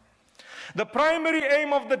Akbar. The primary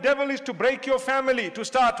aim of the devil is to break your family, to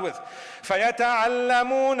start with.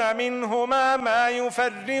 فَيَتَعَلَّمُونَ مِنْهُمَا مَا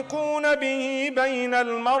يُفَرِّقُونَ بِهِ بَيْنَ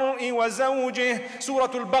الْمَرْءِ وَزَوْجِهِ.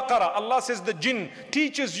 Surah Al-Baqarah, Allah says the jinn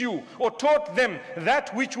teaches you or taught them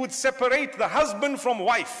that which would separate the husband from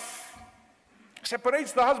wife.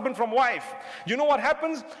 Separates the husband from wife. You know what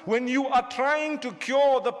happens? When you are trying to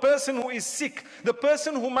cure the person who is sick, the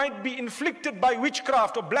person who might be inflicted by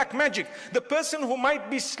witchcraft or black magic, the person who might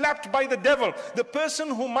be slapped by the devil, the person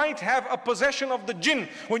who might have a possession of the jinn,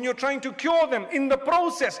 when you're trying to cure them, in the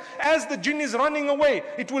process, as the jinn is running away,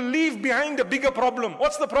 it will leave behind a bigger problem.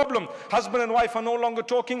 What's the problem? Husband and wife are no longer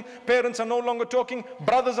talking, parents are no longer talking,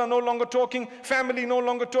 brothers are no longer talking, family no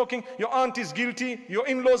longer talking, your aunt is guilty, your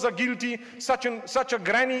in-laws are guilty, such a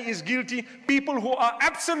granny is guilty. People who are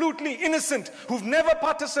absolutely innocent, who've never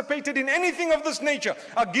participated in anything of this nature,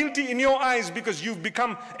 are guilty in your eyes because you've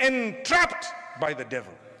become entrapped by the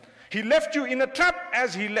devil. He left you in a trap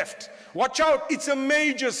as he left. Watch out, it's a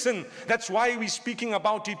major sin. That's why we're speaking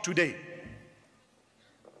about it today.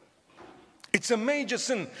 It's a major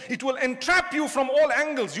sin. It will entrap you from all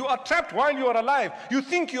angles. You are trapped while you are alive. You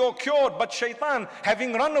think you're cured, but shaitan,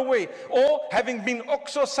 having run away or having been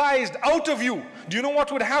exorcised out of you, do you know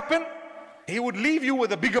what would happen? He would leave you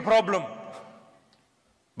with a bigger problem.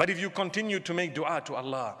 But if you continue to make dua to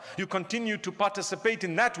Allah, you continue to participate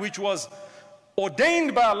in that which was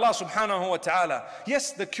ordained by Allah Subhanahu WA Ta'ala,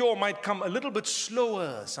 yes, the cure might come a little bit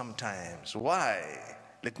slower sometimes. Why?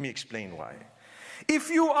 Let me explain why.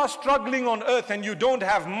 If you are struggling on earth and you don't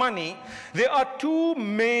have money, there are two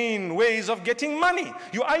main ways of getting money.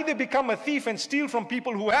 You either become a thief and steal from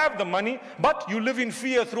people who have the money, but you live in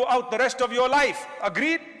fear throughout the rest of your life.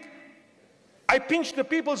 Agreed? I pinched the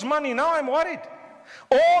people's money, now I'm worried.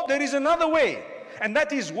 Or there is another way, and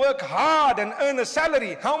that is work hard and earn a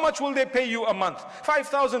salary. How much will they pay you a month?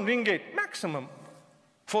 5,000 ringgit maximum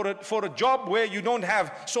for a job where you don't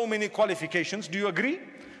have so many qualifications. Do you agree?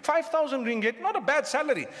 5,000 ringgit, not a bad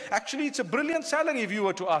salary. Actually, it's a brilliant salary if you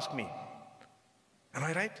were to ask me. Am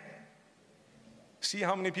I right? See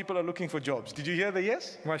how many people are looking for jobs. Did you hear the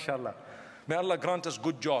yes? MashaAllah. May Allah grant us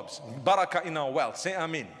good jobs. Barakah in our wealth. Say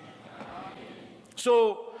Amin.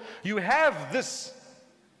 So, you have this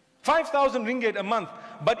 5,000 ringgit a month,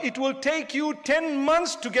 but it will take you 10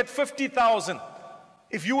 months to get 50,000.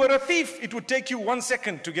 If you were a thief, it would take you 1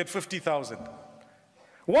 second to get 50,000.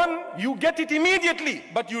 One, you get it immediately,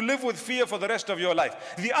 but you live with fear for the rest of your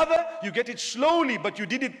life. The other, you get it slowly, but you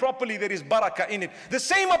did it properly. There is barakah in it. The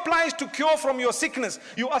same applies to cure from your sickness.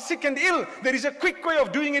 You are sick and ill. There is a quick way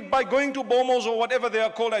of doing it by going to bomos or whatever they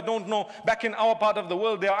are called. I don't know. Back in our part of the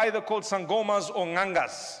world, they are either called sangomas or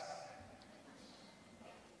ngangas.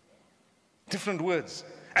 Different words.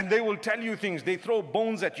 And they will tell you things. They throw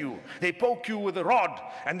bones at you. They poke you with a rod.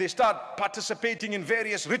 And they start participating in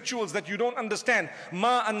various rituals that you don't understand.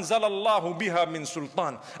 Ma anzalallahu biha min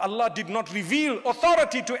sultan. Allah did not reveal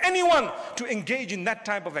authority to anyone to engage in that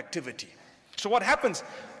type of activity. So what happens?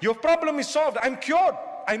 Your problem is solved. I'm cured.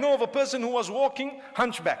 I know of a person who was walking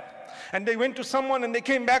hunchback. And they went to someone and they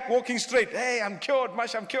came back walking straight. Hey, I'm cured,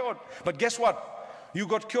 Mash, I'm cured. But guess what? You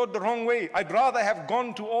got cured the wrong way. I'd rather have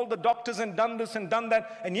gone to all the doctors and done this and done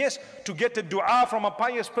that. And yes, to get a dua from a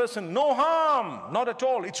pious person, no harm, not at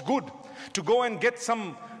all. It's good. To go and get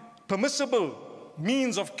some permissible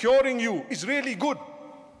means of curing you is really good.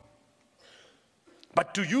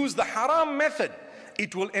 But to use the haram method,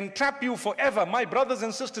 it will entrap you forever. My brothers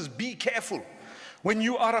and sisters, be careful. When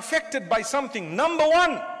you are affected by something, number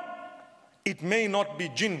one, it may not be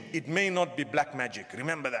jinn, it may not be black magic.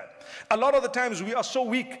 Remember that. A lot of the times we are so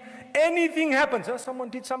weak, anything happens. Someone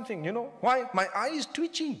did something, you know. Why? My eye is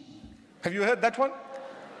twitching. Have you heard that one?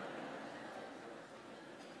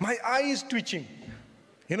 My eye is twitching.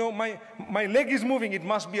 You know, my leg is moving. It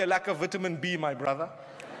must be a lack of vitamin B, my brother.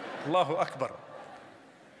 Allahu Akbar.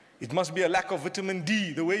 It must be a lack of vitamin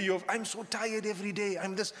D. The way I'm so tired every day.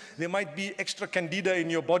 There might be extra candida in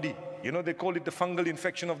your body. You know, they call it the fungal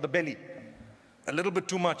infection of the belly. A little bit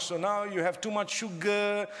too much. So now you have too much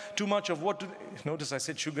sugar, too much of what? Notice I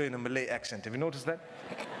said sugar in a Malay accent. Have you noticed that?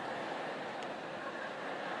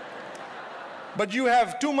 But you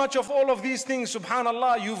have too much of all of these things,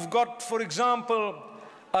 subhanallah. You've got, for example,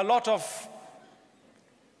 a lot of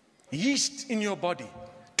yeast in your body.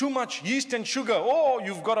 Too much yeast and sugar. Oh,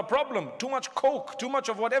 you've got a problem. Too much coke, too much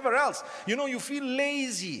of whatever else. You know, you feel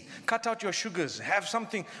lazy. Cut out your sugars. Have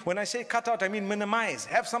something. When I say cut out, I mean minimize.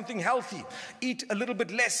 Have something healthy. Eat a little bit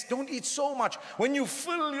less. Don't eat so much. When you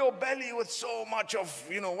fill your belly with so much of,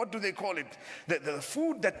 you know, what do they call it? The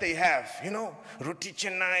food that they have, you know, roti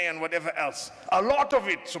chennai and whatever else. A lot of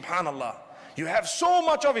it, subhanallah. You have so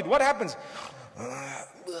much of it. What happens?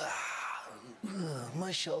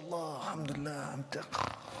 MashaAllah, alhamdulillah.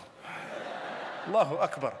 Allahu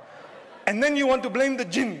Akbar. And then you want to blame the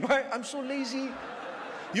jinn. Why? I'm so lazy.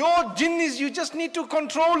 Your jinn is, you just need to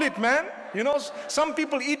control it, man. You know, some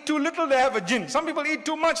people eat too little, they have a jinn. Some people eat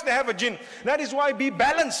too much, they have a jinn. That is why be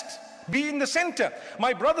balanced. Be in the center.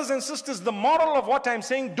 My brothers and sisters, the moral of what I'm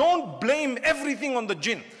saying, don't blame everything on the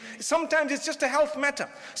jinn. Sometimes it's just a health matter.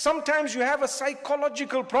 Sometimes you have a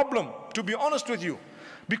psychological problem, to be honest with you.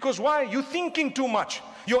 Because why? You're thinking too much.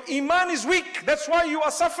 Your Eman is weak. That's why you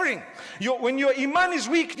are suffering. When your Eman is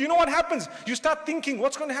weak, you know what happens? You start thinking,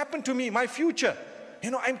 what's going to happen to me? My future. You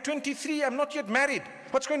know, I'm 23, I'm not yet married.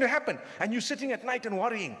 What's going to happen? And you're sitting at night and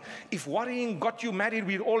worrying. If worrying got you married,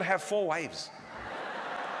 we'd all have 4 wives.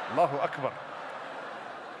 Allahu Akbar.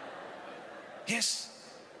 Yes.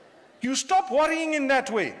 You stop worrying in that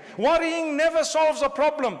way. Worrying never solves a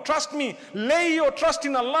problem. Trust me. Lay your trust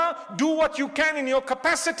in Allah. Do what you can in your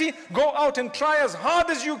capacity. Go out and try as hard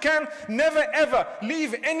as you can. Never ever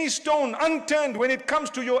leave any stone unturned when it comes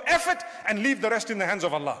to your effort, and leave the rest in the hands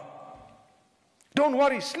of Allah. Don't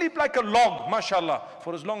worry. Sleep like a log, mashallah,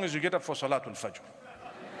 for as long as you get up for Salatul Fajr.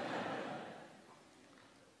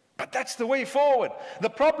 But that's the way forward. The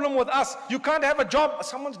problem with us, you can't have a job.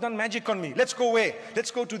 Someone's done magic on me. Let's go where?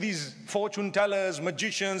 Let's go to these fortune tellers,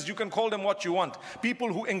 magicians. You can call them what you want.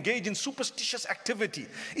 People who engage in superstitious activity.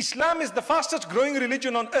 Islam is the fastest growing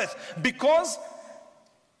religion on earth because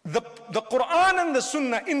the Quran and the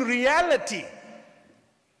Sunnah in reality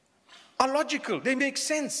are logical. They make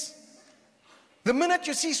sense. The minute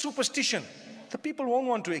you see superstition, the people won't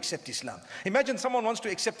want to accept Islam. Imagine someone wants to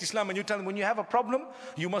accept Islam and you tell them, when you have a problem,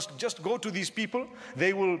 you must just go to these people.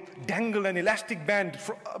 They will dangle an elastic band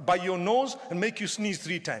by your nose and make you sneeze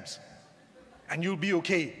 3 times. And you'll be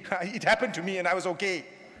okay. It happened to me and I was okay.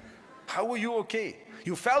 How were you okay?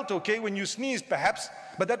 You felt okay when you sneezed perhaps,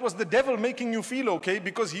 but that was the devil making you feel okay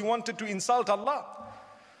because he wanted to insult Allah.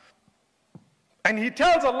 And he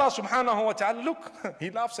tells Allah Subhanahu WA Ta'ala, look, he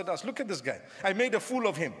laughs at us. Look at this guy. I made a fool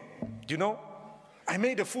of him. Do you know? I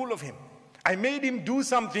made a fool of him. I made him do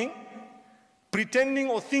something, pretending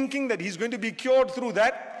or thinking that he's going to be cured through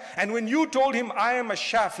that. And when you told him, I am a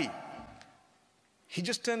Shafi, he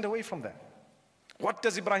just turned away from that. What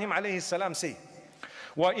does Ibrahim alayhi salam say?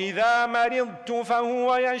 وَإِذَا مَرِضْتُ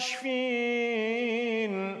فَهُوَ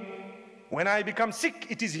يَشْفِينَ. When I become sick,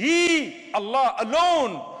 it is He, Allah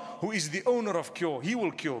alone, who is the owner of cure. He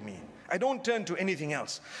will cure me. I don't turn to anything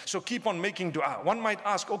else. So keep on making dua. One might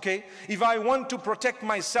ask, okay, if I want to protect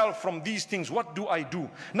myself from these things, what do I do?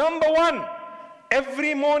 Number 1,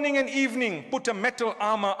 every morning and evening, put a metal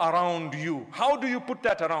armor around you. How do you put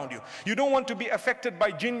that around you? You don't want to be affected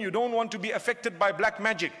by jinn. You don't want to be affected by black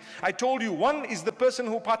magic. I told you, 1 is the person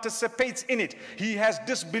who participates in it. He has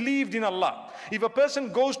disbelieved in Allah. If a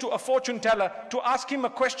person goes to a fortune teller to ask him a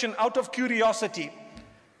question out of curiosity,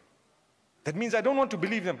 that means I don't want to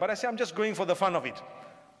believe them, but I say I'm just going for the fun of it.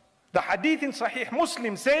 The hadith in Sahih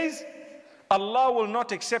Muslim says, Allah will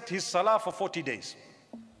not accept his salah for 40 days.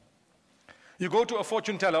 You go to a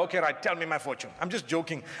fortune teller, okay, right, tell me my fortune. I'm just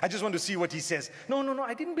joking. I just want to see what he says. No,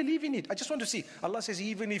 I didn't believe in it. I just want to see. Allah says,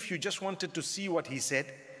 even if you just wanted to see what he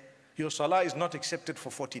said, your salah is not accepted for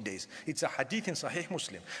 40 days. It's a hadith in Sahih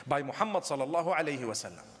Muslim by Muhammed sallallahu alaihi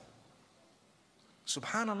wasallam.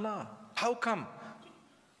 Subhanallah. How come?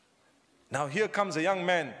 Now here comes a young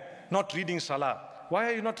man not reading salah. Why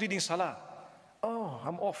are you not reading salah? Oh,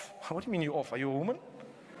 I'm off. What do you mean you're off? Are you a woman?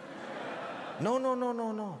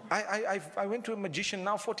 No. I went to a magician.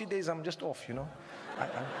 Now 40 days I'm just off, you know.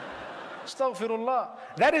 Astaghfirullah.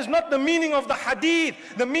 That is not the meaning of the hadith.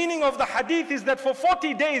 The meaning of the hadith is that for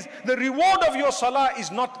 40 days the reward of your salah is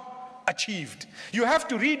not achieved. You have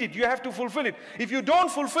to read it. You have to fulfill it. If you don't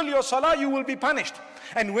fulfill your salah, you will be punished.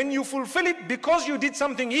 And when you fulfill it because you did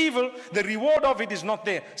something evil, the reward of it is not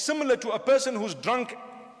there. Similar to a person who's drunk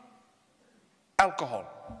alcohol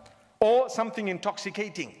or something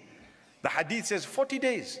intoxicating. The hadith says 40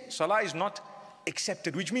 days, salah is not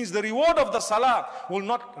accepted, which means the reward of the salah will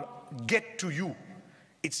not get to you.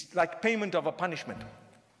 It's like payment of a punishment.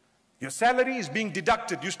 Your salary is being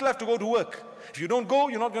deducted. You still have to go to work. If you don't go,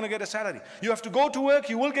 you're not going to get a salary. You have to go to work,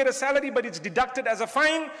 you will get a salary, but it's deducted as a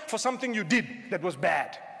fine for something you did that was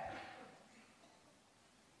bad.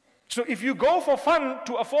 So if you go for fun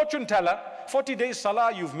to a fortune teller, 40 days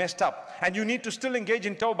salah, you've messed up. And you need to still engage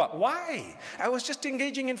in tawbah. Why? I was just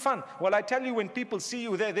engaging in fun. Well, I tell you, when people see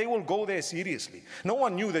you there, they will go there seriously. No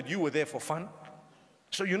one knew that you were there for fun.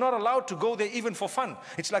 So you're not allowed to go there even for fun.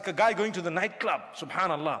 It's like a guy going to the nightclub,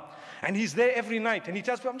 subhanallah. And he's there every night and he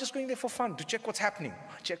tells people, I'm just going there for fun to check what's happening.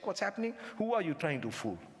 Check what's happening? Who are you trying to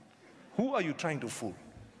fool? Who are you trying to fool?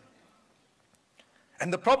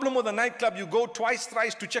 And the problem with the nightclub, you go twice,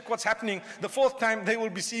 thrice to check what's happening. The fourth time, they will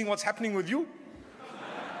be seeing what's happening with you.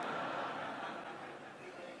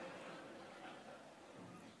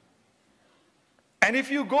 And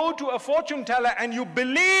if you go to a fortune teller and you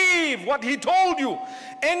believe what he told you,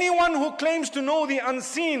 anyone who claims to know the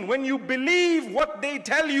unseen, when you believe what they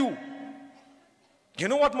tell you, you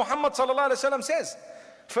know what Muhammad sallallahu alaihi wasallam says?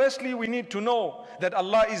 Firstly, we need to know that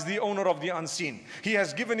Allah is the owner of the unseen. He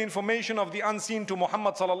has given information of the unseen to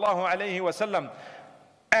Muhammad sallallahu alaihi wasallam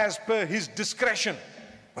as per his discretion,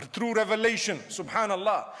 or through revelation,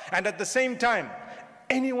 subhanallah. And at the same time,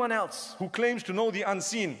 anyone else who claims to know the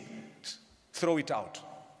unseen, throw it out.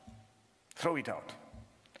 Throw it out.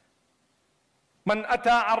 Man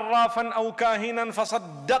ata arrafan aw kahinan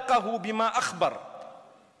fasaddaqahu bima akhbar.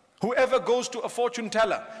 Whoever goes to a fortune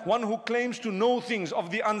teller, one who claims to know things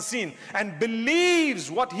of the unseen and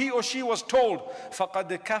believes what he or she was told,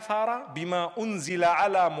 faqad kafara bima unzila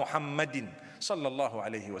ala Muhammadin sallallahu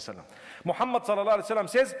alaihi wasallam. Muhammad sallallahu alaihi wasallam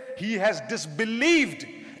says he has disbelieved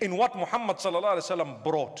in what Muhammad sallallahu alaihi wasallam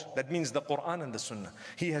brought. That means the Quran and the Sunnah.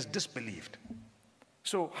 He has disbelieved.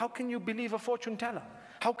 So how can you believe a fortune teller?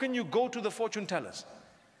 How can you go to the fortune tellers?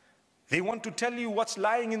 They want to tell you what's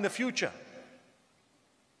lying in the future.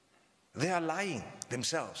 They are lying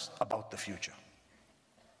themselves about the future.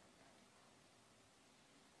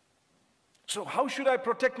 So how should I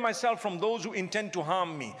protect myself from those who intend to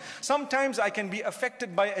harm me? Sometimes I can be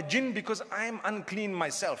affected by a jinn because I am unclean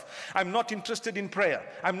myself. I'm not interested in prayer.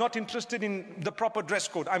 I'm not interested in the proper dress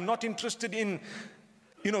code. I'm not interested in,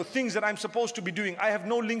 things that I'm supposed to be doing. I have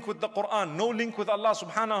no link with the Quran, no link with Allah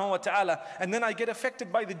Subhanahu WA Ta'ala. And then I get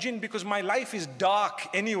affected by the jinn because my life is dark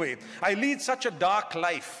anyway. I lead such a dark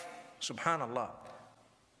life. Subhanallah.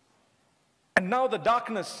 And now the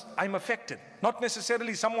darkness, I'm affected. Not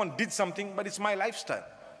necessarily someone did something, but it's my lifestyle.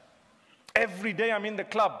 Every day I'm in the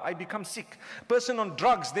club, I become sick. Person on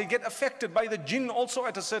drugs, they get affected by the jinn also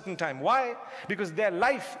at a certain time. Why? Because their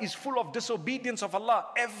life is full of disobedience of Allah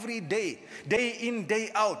every day. Day in, day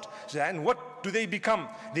out. And what do they become?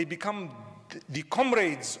 They become the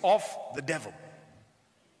comrades of the devil.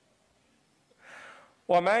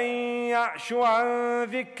 وَمَنْ يَعْشُ عَنْ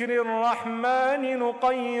ذِكْرِ الرَّحْمَنِ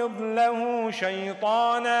نُقَيِّضْ لَهُ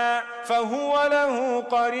شَيْطَانًا فَهُوَ لَهُ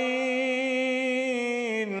قَرِينٌ.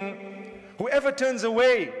 Whoever turns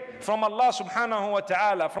away from Allah Subhanahu WA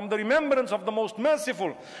Ta'ala, from the remembrance of the Most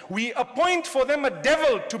Merciful, we appoint for them a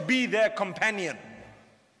devil to be their companion.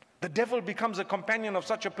 The devil becomes a companion of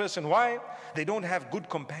such a person. Why? They don't have good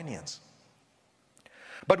companions.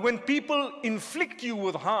 But when people inflict you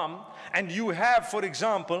with harm, and you have, for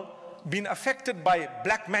example, been affected by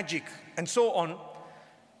black magic and so on,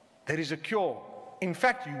 there is a cure. In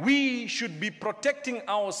fact, we should be protecting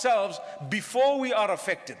ourselves before we are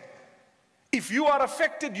affected. If you are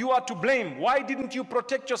affected, you are to blame. Why didn't you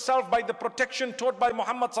protect yourself by the protection taught by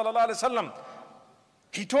Muhammad sallallahu alaihi wasallam?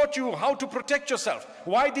 He taught you how to protect yourself.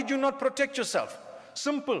 Why did you not protect yourself?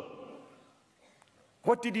 Simple.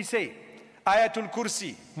 What did he say?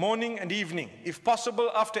 al-Kursi, morning and evening. If possible,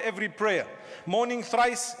 after every prayer. Morning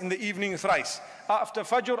thrice, in the evening thrice. After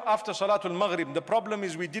Fajr, after Salatul Maghrib. The problem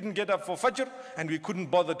is we didn't get up for Fajr and we couldn't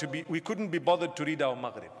be bothered to read our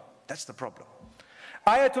Maghrib. That's the problem.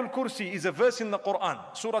 al-Kursi is a verse in the Quran,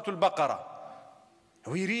 Surah Al-Baqarah.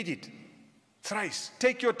 We read it thrice.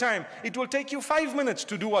 Take your time. It will take you 5 minutes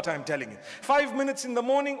to do what I'm telling you. 5 minutes in the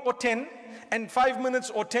morning or 10, and 5 minutes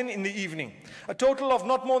or 10 in the evening. A total of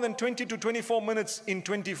not more than 20 to 24 minutes in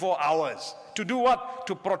 24 hours. To do what?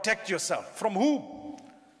 To protect yourself. From who?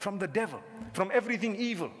 From the devil. From everything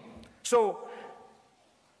evil. So,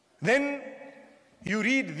 then you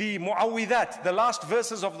read the Mu'awwidat, the last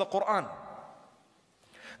verses of the Quran.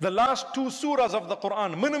 The last 2 surahs of the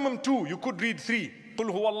Quran. Minimum 2, you could read 3. قُلْ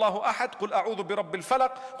هُوَ اللَّهُ أَحَدْ قُلْ أَعُوذُ بِرَبِّ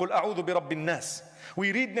الْفَلَقِ قُلْ أَعُوذُ بِرَبِّ النَّاسِ.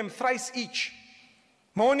 We read them thrice each.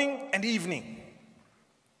 Morning and evening.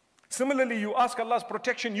 Similarly, you ask Allah's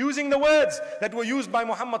protection using the words that were used by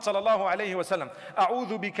Muhammad sallallahu alaihi wasallam.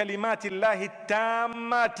 أعوذ بكلمات الله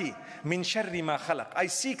التامات من شر ما خلق. I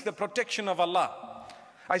seek the protection of Allah.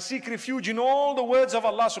 I seek refuge in all the words of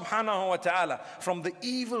Allah Subhanahu WA Ta'ala from the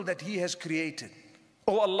evil that He has created.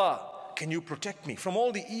 Oh Allah, can you protect me from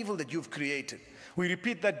all the evil that you've created? We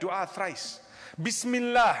repeat that dua thrice.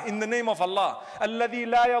 Bismillah, in the name of Allah. الذي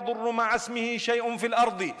لا يضر مع اسمه شيء في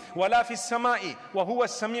الأرض ولا في السماء وهو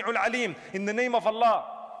السميع العليم. In the name of Allah,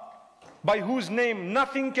 by whose name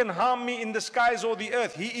nothing can harm me in the skies or the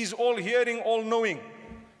earth. He is all hearing, all knowing.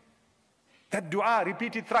 That dua,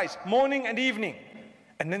 repeat it thrice, morning and evening.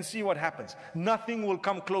 And then see what happens. Nothing will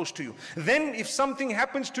come close to you. Then if something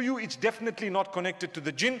happens to you, it's definitely not connected to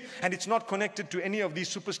the jinn, and it's not connected to any of these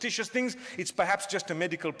superstitious things. It's perhaps just a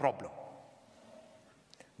medical problem.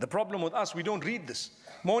 The problem with us, we don't read this.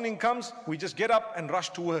 Morning comes, we just get up and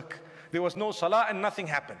rush to work. There was no salah and nothing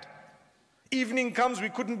happened. Evening comes, we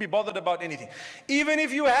couldn't be bothered about anything. Even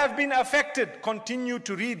if you have been affected, continue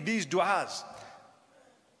to read these du'as.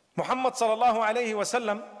 Muhammad sallallahu alaihi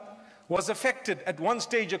wasallam was affected at one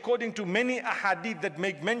stage, according to many ahadith that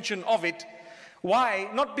make mention of it. Why?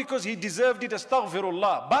 Not because he deserved it,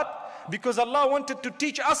 astaghfirullah, but because Allah wanted to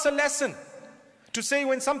teach us a lesson. To say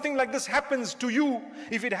when something like this happens to you,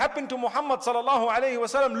 if it happened to Muhammad sallallahu alaihi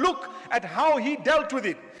wasallam, look at how he dealt with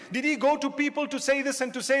it. Did he go to people to say this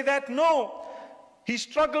and to say that? No. He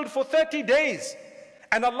struggled for 30 days.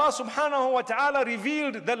 And Allah Subhanahu WA Ta'ala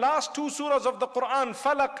revealed the last two surahs of the Quran,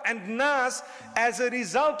 Falaq and Nas, as a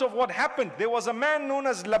result of what happened. There was a man known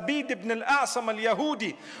as Labid ibn al-A'sam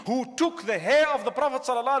al-Yahudi who took the hair of the Prophet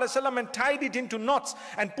ﷺ and tied it into knots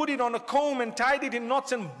and put it on a comb and tied it in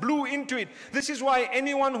knots and blew into it. This is why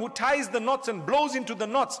anyone who ties the knots and blows into the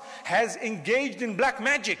knots has engaged in black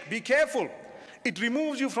magic. Be careful. It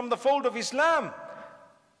removes you from the fold of Islam.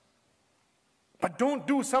 But don't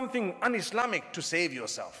do something un-Islamic to save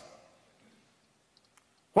yourself.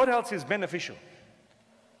 What else is beneficial?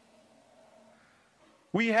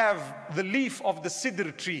 We have the leaf of the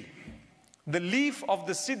sidr tree. The leaf of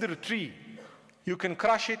the sidr tree, you can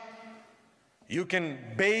crush it, you can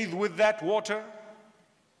bathe with that water,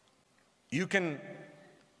 you can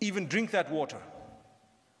even drink that water.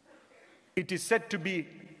 It is said to be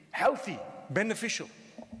healthy, beneficial.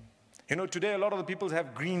 You know, today a lot of the people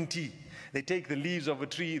have green tea. They take the leaves of a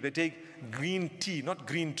tree, they take green tea, not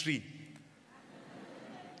green tree.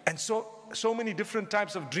 And so many different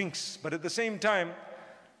types of drinks. But at the same time,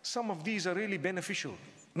 some of these are really beneficial.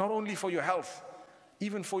 Not only for your health,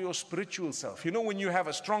 even for your spiritual self. You know, when you have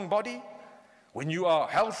a strong body, when you are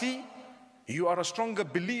healthy, you are a stronger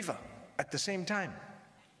believer at the same time.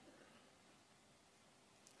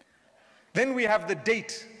 Then we have the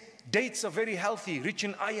date. Dates are very healthy, rich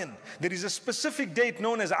in iron. There is a specific date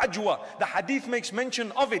known as ajwa. The hadith makes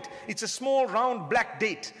mention of it. It's a small round black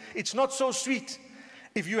date. It's not so sweet.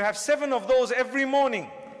 If you have 7 of those every morning,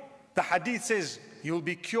 the hadith says you'll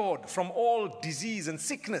be cured from all disease and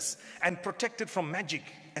sickness and protected from magic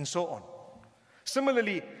and so on.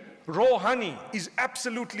 Similarly, raw honey is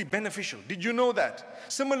absolutely beneficial. Did you know that?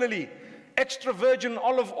 Similarly, extra virgin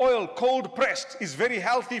olive oil, cold pressed, is very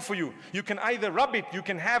healthy for you. You can either rub it, you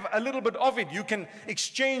can have a little bit of it, you can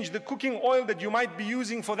exchange the cooking oil that you might be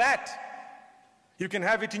using for that. You can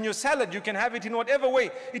have it in your salad, you can have it in whatever way.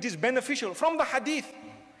 It is beneficial from the hadith.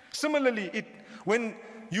 Similarly, when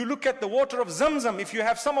you look at the water of Zamzam, if you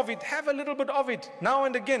have some of it, have a little bit of it now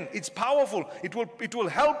and again. It's powerful. It will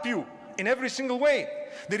help you in every single way.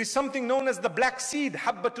 There is something known as the black seed,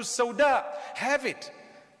 habbatus sauda. Have it.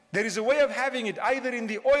 There is a way of having it either in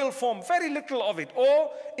the oil form, very little of it,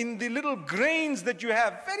 or in the little grains that you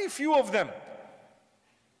have, very few of them.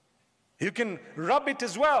 You can rub it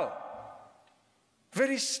as well,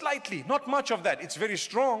 very slightly, not much of that. It's very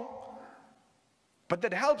strong, but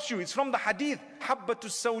that helps you. It's from the hadith.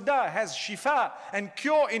 Habbatus sauda has shifa and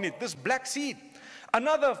cure in it, this black seed.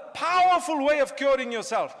 Another powerful way of curing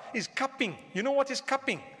yourself is cupping. You know what is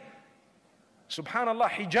cupping? Subhanallah,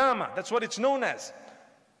 hijama, that's what it's known as.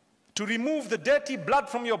 To remove the dirty blood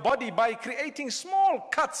from your body by creating small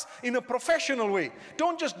cuts in a professional way.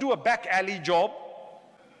 Don't just do a back alley job.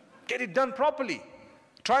 Get it done properly.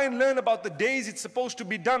 Try and learn about the days it's supposed to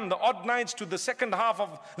be done, the odd nights to the second half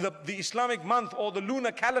of the Islamic month or the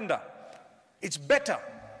lunar calendar. It's better.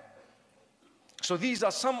 So these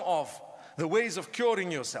are some of the ways of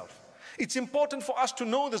curing yourself. It's important for us to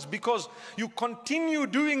know this because you continue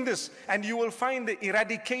doing this and you will find the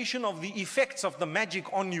eradication of the effects of the magic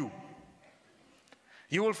on you.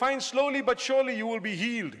 You will find slowly but surely you will be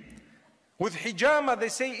healed. With hijama, they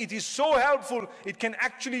say it is so helpful, it can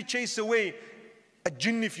actually chase away a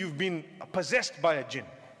jinn if you've been possessed by a jinn.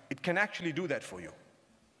 It can actually do that for you.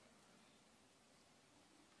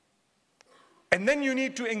 And then you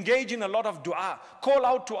need to engage in a lot of dua. Call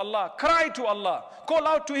out to Allah, cry to Allah, call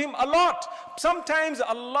out to Him a lot. Sometimes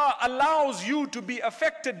Allah allows you to be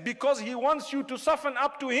affected because He wants you to soften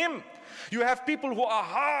up to Him. You have people who are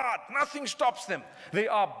hard, nothing stops them. They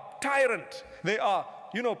are tyrant, they are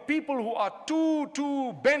you know, people who are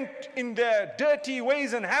too bent in their dirty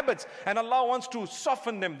ways and habits, and Allah wants to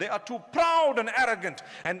soften them. They are too proud and arrogant,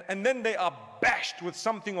 and then they are bashed with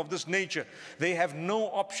something of this nature. They have no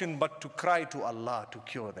option but to cry to Allah to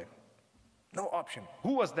cure them. No option.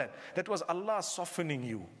 Who was that? That was Allah softening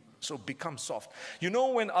you. So become soft. You know,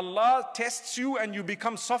 when Allah tests you and you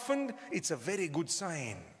become softened, it's a very good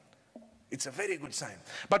sign. It's a very good sign.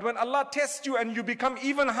 But when Allah tests you and you become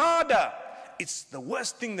even harder, it's the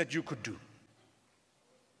worst thing that you could do.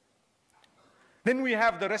 Then we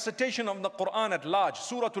have the recitation of the Quran at large.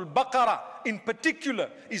 Surah Al-Baqarah in particular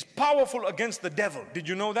is powerful against the devil. Did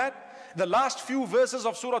you know that? The last few verses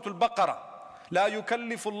of Surah Al-Baqarah. لا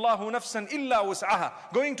يكلف الله نفسا إلا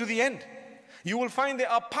وسعها. Going to the end. You will find they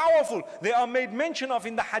are powerful. They are made mention of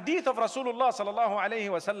in the hadith of Rasulullah sallallahu alaihi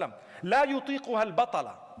wasallam. لا يطيقها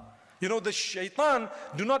البطلة. You know, the shaitan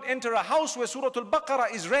do not enter a house where Surah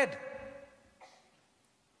Al-Baqarah is read.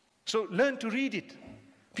 So learn to read it.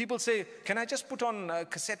 People say, can I just put on a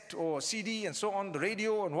cassette or CD and so on, the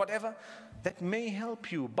radio and whatever? That may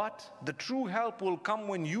help you, but the true help will come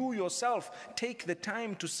when you yourself take the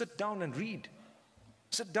time to sit down and read.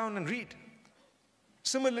 Sit down and read.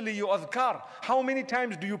 Similarly, your adhkar. How many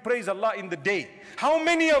times do you praise Allah in the day? How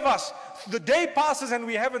many of us, the day passes and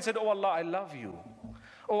we haven't said, oh Allah, I love you.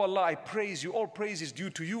 Oh Allah, I praise you. All praise is due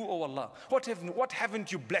to you, oh Allah. What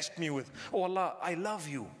haven't you blessed me with? Oh Allah, I love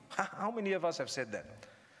you. How many of us have said that?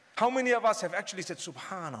 How many of us have actually said,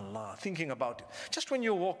 Subhanallah, thinking about it? Just when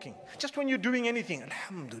you're walking, just when you're doing anything,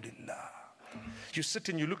 Alhamdulillah. You sit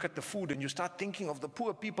and you look at the food and you start thinking of the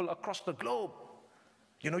poor people across the globe.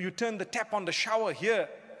 You know, you turn the tap on the shower here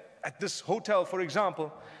at this hotel, for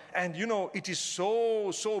example, and you know, it is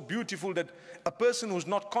so beautiful that a person who's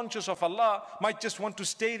not conscious of Allah might just want to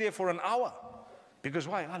stay there for an hour. Because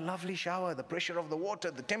why? A lovely shower, the pressure of the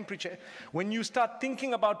water, the temperature. When you start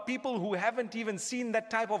thinking about people who haven't even seen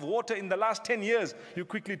that type of water in the last 10 years, you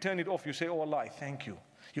quickly turn it off. You say, oh Allah, I thank you.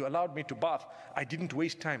 You allowed me to bath. I didn't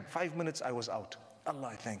waste time. 5 minutes, I was out. Allah,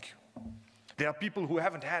 I thank you. There are people who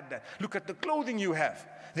haven't had that. Look at the clothing you have.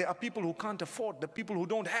 There are people who can't afford, the people who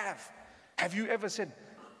don't have. Have you ever said,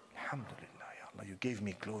 Alhamdulillah, Ya Allah, you gave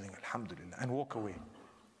me clothing, Alhamdulillah, and walk away?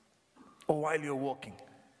 Or while you're walking.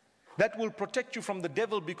 That will protect you from the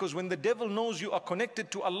devil, because when the devil knows you are connected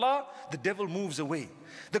to Allah, the devil moves away.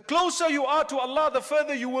 The closer you are to Allah, the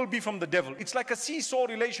further you will be from the devil. It's like a seesaw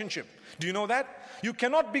relationship. Do you know that? You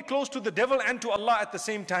cannot be close to the devil and to Allah at the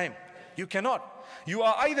same time. You cannot. You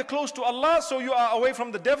are either close to Allah, so you are away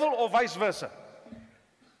from the devil, or vice versa.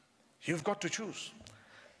 You've got to choose.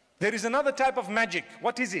 There is another type of magic.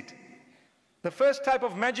 What is it? The first type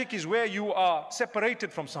of magic is where you are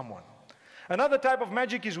separated from someone. Another type of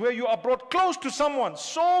magic is where you are brought close to someone,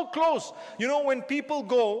 so close. You know, when people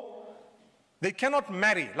go, they cannot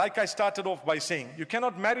marry. Like I started off by saying, you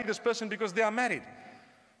cannot marry this person because they are married.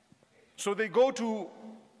 So they go to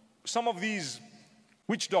some of these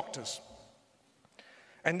witch doctors.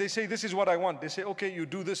 And they say, this is what I want. They say, okay, you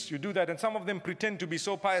do this, you do that. And some of them pretend to be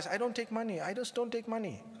so pious. I don't take money. I just don't take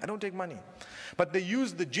money. I don't take money. But they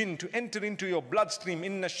use the jinn to enter into your bloodstream.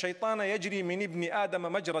 Inna ash-shaytana yajri min ibni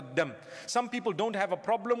Adama majra ad-dam. Some people don't have a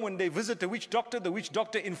problem when they visit a witch doctor. The witch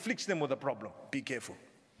doctor inflicts them with a problem. Be careful.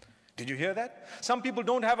 Did you hear that? Some people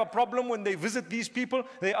don't have a problem when they visit these people.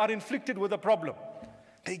 They are inflicted with a problem.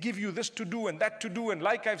 They give you this to do and that to do, and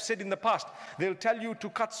like I've said in the past, they'll tell you to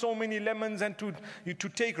cut so many lemons and to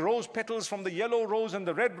take rose petals from the yellow rose and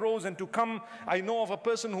the red rose and to come. I know of a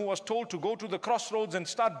person who was told to go to the crossroads and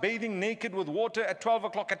start bathing naked with water at 12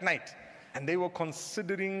 o'clock at night. And they were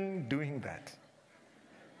considering doing that.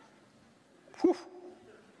 Whew.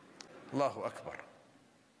 Allahu Akbar.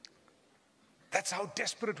 That's how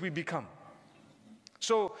desperate we become.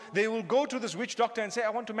 So they will go to this witch doctor and say, I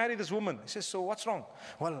want to marry this woman. He says, so what's wrong?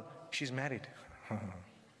 Well, she's married.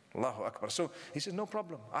 Allahu Akbar. So he says, no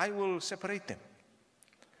problem. I will separate them.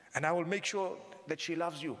 And I will make sure that she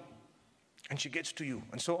loves you. And she gets to you.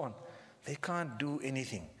 And so on. They can't do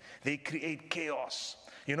anything. They create chaos.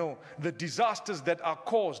 You know, the disasters that are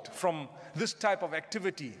caused from this type of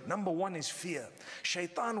activity, number one is fear.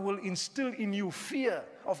 Shaitan will instill in you fear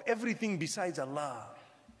of everything besides Allah.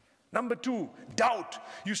 Number two, doubt.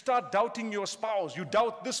 You start doubting your spouse. You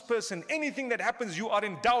doubt this person. Anything that happens, you are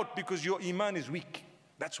in doubt because your Eman is weak.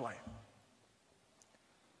 That's why.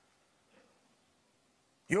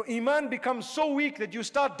 Your Eman becomes so weak that you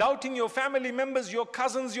start doubting your family members, your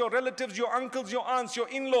cousins, your relatives, your uncles, your aunts, your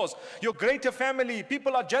in-laws, your greater family.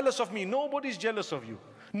 People are jealous of me. Nobody's jealous of you.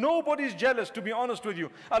 Nobody's jealous, to be honest with you.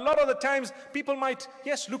 A lot of the times, people might,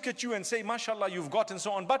 yes, look at you and say, mashallah, you've got, and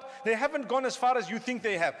so on. But they haven't gone as far as you think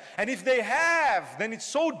they have. And if they have, then it's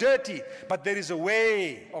so dirty. But there is a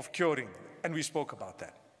way of curing. And we spoke about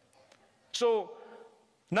that. So,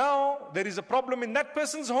 now there is a problem in that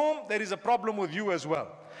person's home. There is a problem with you as well.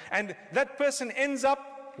 And that person ends up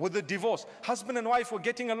with a divorce. Husband and wife were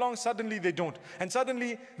getting along, suddenly they don't. And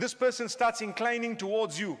suddenly this person starts inclining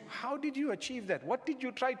towards you. How did you achieve that? What did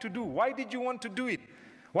you try to do? Why did you want to do it?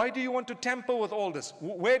 Why do you want to tamper with all this?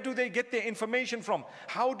 Where do they get their information from?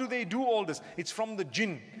 How do they do all this? It's from the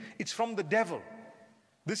jinn. It's from the devil.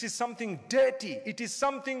 This is something dirty. It is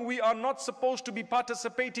something we are not supposed to be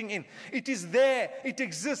participating in. It is there. It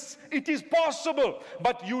exists. It is possible.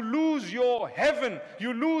 But you lose your heaven.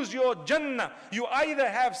 You lose your Jannah. You either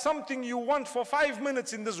have something you want for 5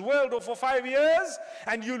 minutes in this world or for 5 years,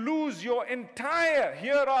 and you lose your entire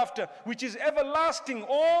hereafter, which is everlasting,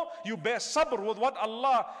 or you bear sabr with what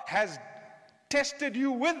Allah has tested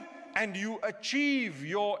you with, and you achieve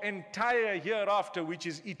your entire hereafter, which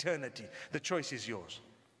is eternity. The choice is yours.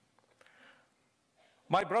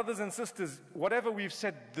 My brothers and sisters, whatever we've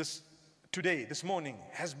said this morning,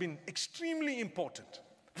 has been extremely important,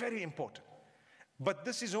 very important. But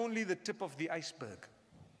this is only the tip of the iceberg.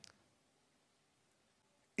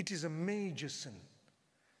 It is a major sin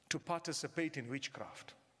to participate in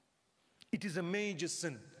witchcraft. It is a major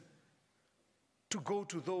sin to go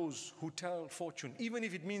to those who tell fortune, even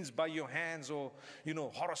if it means by your hands or,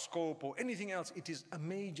 horoscope or anything else. It is a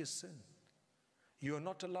major sin. You are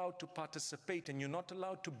not allowed to participate, and you're not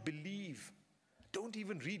allowed to believe. Don't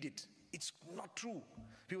even read it. It's not true.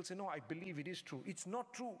 People say, no, I believe it is true. It's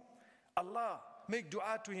not true. Allah, make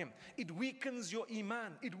dua to Him. It weakens your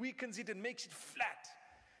Eman. It weakens it and makes it flat.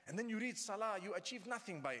 And then you read salah, you achieve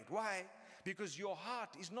nothing by it. Why? Because your heart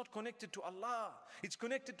is not connected to Allah. It's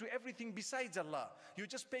connected to everything besides Allah. You're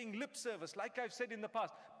just paying lip service. Like I've said in the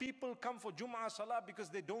past, people come for Jum'ah Salah because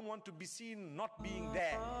they don't want to be seen not being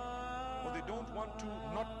there. Or they don't want to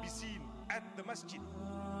not be seen at the masjid.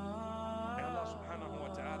 May Allah Subhanahu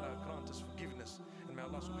WA Ta'ala grant us forgiveness. And may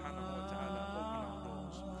Allah Subhanahu WA Ta'ala open our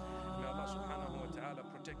doors. And may Allah Subhanahu WA Ta'ala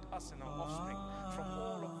protect us and our offspring from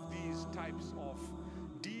all of these types of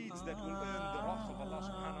deeds that will earn the wrath of Allah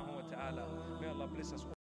Subhanahu WA Ta'ala. May Allah bless us all.